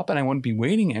be up and I wouldn't be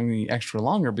waiting any extra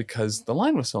longer because the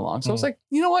line was so long. So I was like,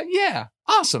 you know what? Yeah,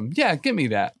 awesome. Yeah, give me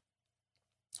that.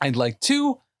 I'd like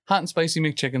 2 hot and spicy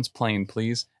McChickens plain,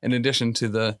 please, in addition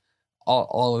to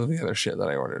all of the other shit that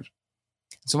I ordered.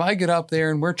 So I get up there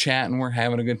and we're chatting, we're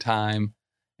having a good time,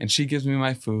 and she gives me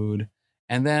my food.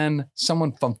 And then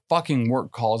someone from fucking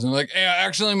work calls and they're like, hey,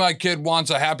 actually my kid wants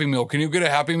a Happy Meal. Can you get a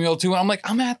Happy Meal too? And I'm like,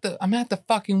 I'm at the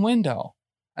fucking window.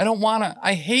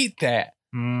 I hate that.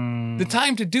 The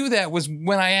time to do that was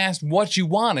when I asked what you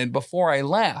wanted before I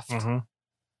left.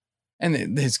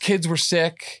 And his kids were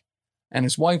sick and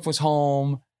his wife was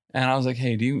home. And I was like,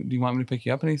 hey, do you want me to pick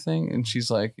you up anything? And she's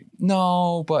like,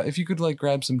 no, but if you could like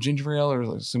grab some ginger ale or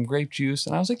like some grape juice.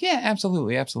 And I was like, yeah,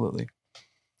 absolutely, absolutely.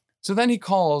 So then he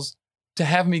calls to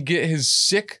have me get his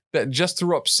sick that just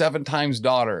threw up 7 times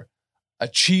daughter a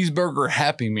cheeseburger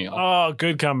Happy Meal. Oh,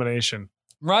 good combination.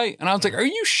 Right? And I was like, are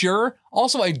you sure?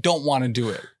 Also, I don't want to do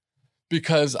it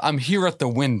because I'm here at the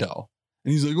window.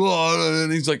 And he's like, oh,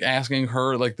 and he's like asking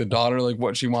her, like the daughter, like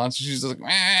what she wants. She's like,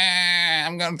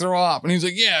 I'm going to throw up. And he's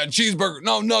like, yeah, cheeseburger.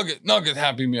 No, nugget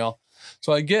Happy Meal.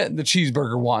 So I get the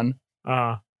cheeseburger one.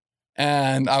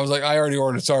 And I was like, I already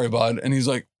ordered. Sorry, bud. And he's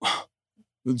like,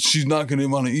 she's not going to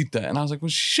want to eat that. And I was like, well,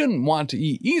 she shouldn't want to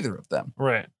eat either of them.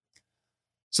 Right.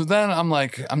 So then I'm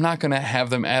like, I'm not going to have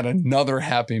them add another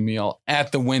Happy Meal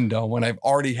at the window when I've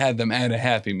already had them add a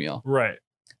Happy Meal. Right.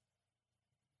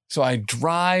 So I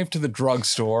drive to the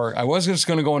drugstore. I was just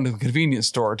going to go into the convenience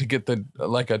store to get the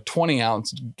like a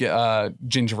 20-ounce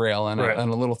ginger ale and, Right.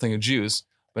 and a little thing of juice.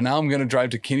 But now I'm going to drive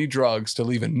to Kinney Drugs to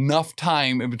leave enough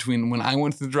time in between when I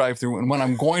went through the drive-thru and when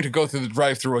I'm going to go through the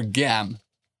drive-thru again.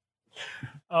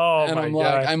 Oh, And my I'm God.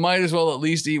 like, I might as well at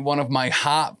least eat one of my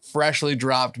hot, freshly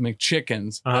dropped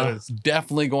McChickens that is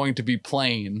definitely going to be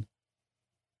plain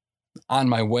on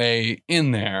my way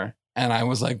in there. And I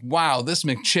was like, wow, this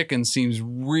McChicken seems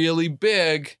really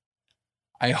big.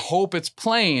 I hope it's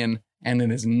plain. And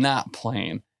it is not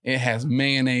plain. It has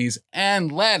mayonnaise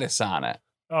and lettuce on it.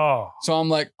 Oh. So I'm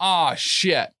like, oh,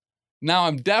 shit. Now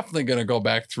I'm definitely going to go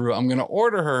back through. I'm going to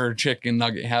order her chicken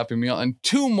nugget Happy Meal and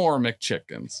 2 more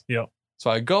McChickens. Yep. So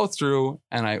I go through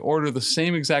and I order the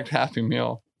same exact Happy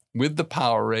Meal with the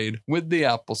Powerade, with the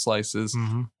apple slices,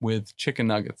 with chicken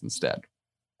nuggets instead.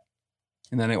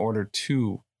 And then I order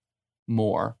 2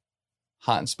 more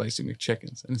hot and spicy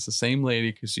McChickens. And it's the same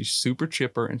lady because she's super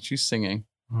chipper and she's singing.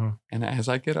 And as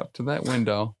I get up to that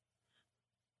window,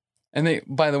 and they,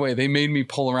 by the way, they made me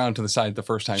pull around to the side the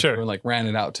first time. Sure. They were like, ran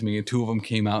it out to me, and 2 of them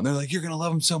came out. And they're like, you're going to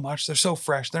love them so much. They're so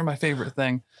fresh. They're my favorite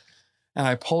thing. And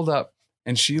I pulled up,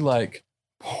 and she like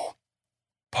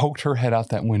poked her head out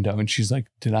that window. And she's like,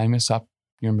 did I miss up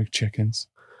your McChickens?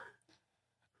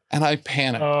 And I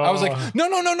panicked. I was like, no.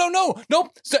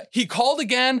 Nope. So he called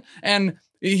again, and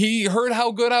he heard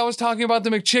how good I was talking about the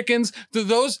McChickens.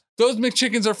 Those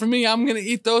McChickens are for me. I'm going to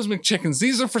eat those McChickens.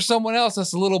 These are for someone else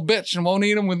that's a little bitch and won't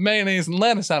eat them with mayonnaise and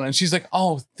lettuce on it. And she's like,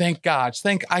 oh, thank God.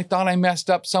 I thought I messed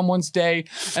up someone's day,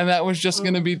 and that was just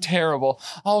going to be terrible.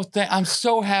 Oh, I'm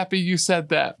so happy you said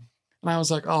that. And I was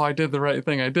like, oh, I did the right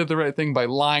thing. I did the right thing by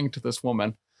lying to this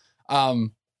woman.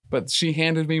 But she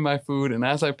handed me my food, and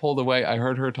as I pulled away, I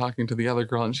heard her talking to the other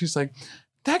girl, and she's like,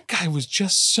 that guy was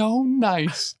just so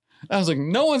nice. I was like,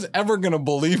 no one's ever going to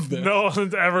believe this. No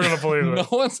one's ever going to believe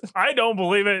it. I don't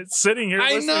believe it sitting here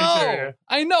listening to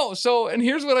I know. So, and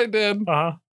here's what I did.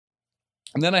 you.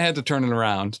 And then I had to turn it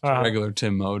around to regular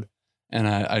Tim mode. And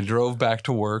I drove back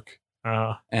to work,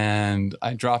 and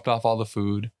I dropped off all the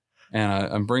food, and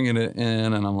I'm bringing it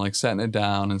in, and I'm like setting it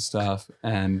down and stuff.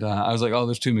 And I was like, oh,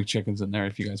 there's 2 McChickens in there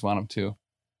if you guys want them too.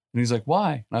 And he's like,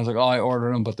 why? And I was like, oh, I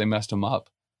ordered them, but they messed them up.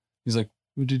 He's like,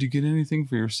 well, did you get anything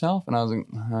for yourself? And I was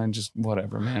like, just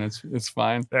whatever, man. It's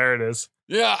fine. There it is.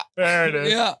 Yeah. There it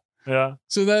is. Yeah. Yeah.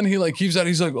 So then he like keeps out.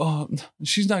 He's like, oh,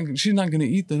 she's not gonna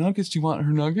eat the nuggets. Do you want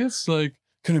her nuggets? Like,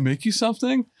 can I make you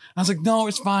something? I was like, no,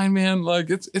 it's fine, man. Like,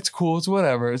 it's cool. It's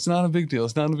whatever. It's not a big deal.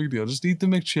 It's not a big deal. Just eat the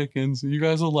McChickens. You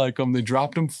guys will like them. They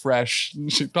dropped them fresh.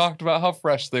 She talked about how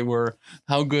fresh they were,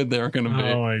 how good they were gonna be.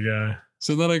 Oh my God.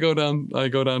 So then I go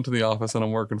down to the office, and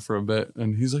I'm working for a bit,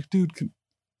 and he's like, dude,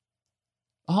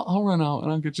 I'll run out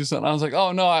and I'll get you something. I was like,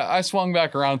 oh no, I swung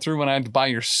back around through when I had to buy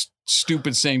your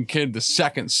stupid same kid the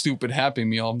second stupid Happy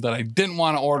Meal that I didn't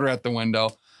want to order at the window.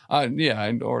 Yeah,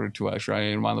 I ordered 2 extra. I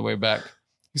ate them on the way back.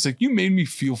 He's like, you made me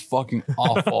feel fucking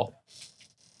awful.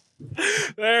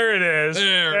 There it is.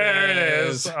 There it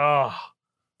is. Oh.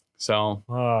 So.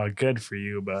 Oh, good for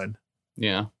you, bud.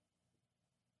 Yeah.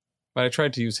 But I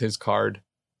tried to use his card.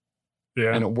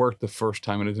 Yeah. And it worked the first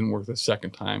time, and it didn't work the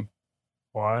second time.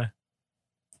 Why?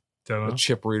 Don't know. The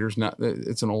chip reader's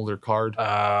it's an older card.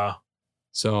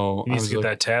 So you need to get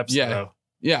that tab set up.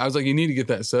 Yeah, I was like, you need to get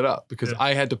that set up because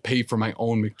I had to pay for my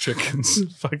own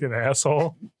McChickens. Fucking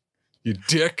asshole. You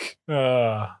dick.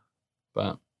 But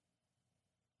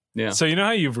yeah. So you know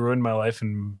how you've ruined my life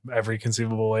in every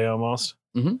conceivable way almost?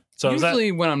 Mm-hmm. So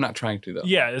usually when I'm not trying to, though.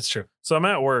 Yeah, it's true. So I'm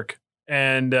at work,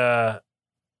 and I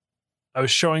was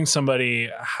showing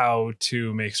somebody how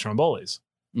to make strombolis,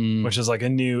 which is like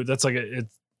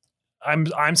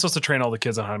I'm supposed to train all the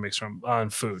kids on how to make on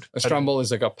food. A stromboli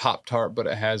is like a Pop-Tart, but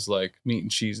it has like meat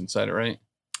and cheese inside it, right?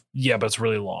 Yeah, but it's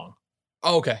really long.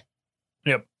 Oh, okay.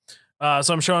 Yep.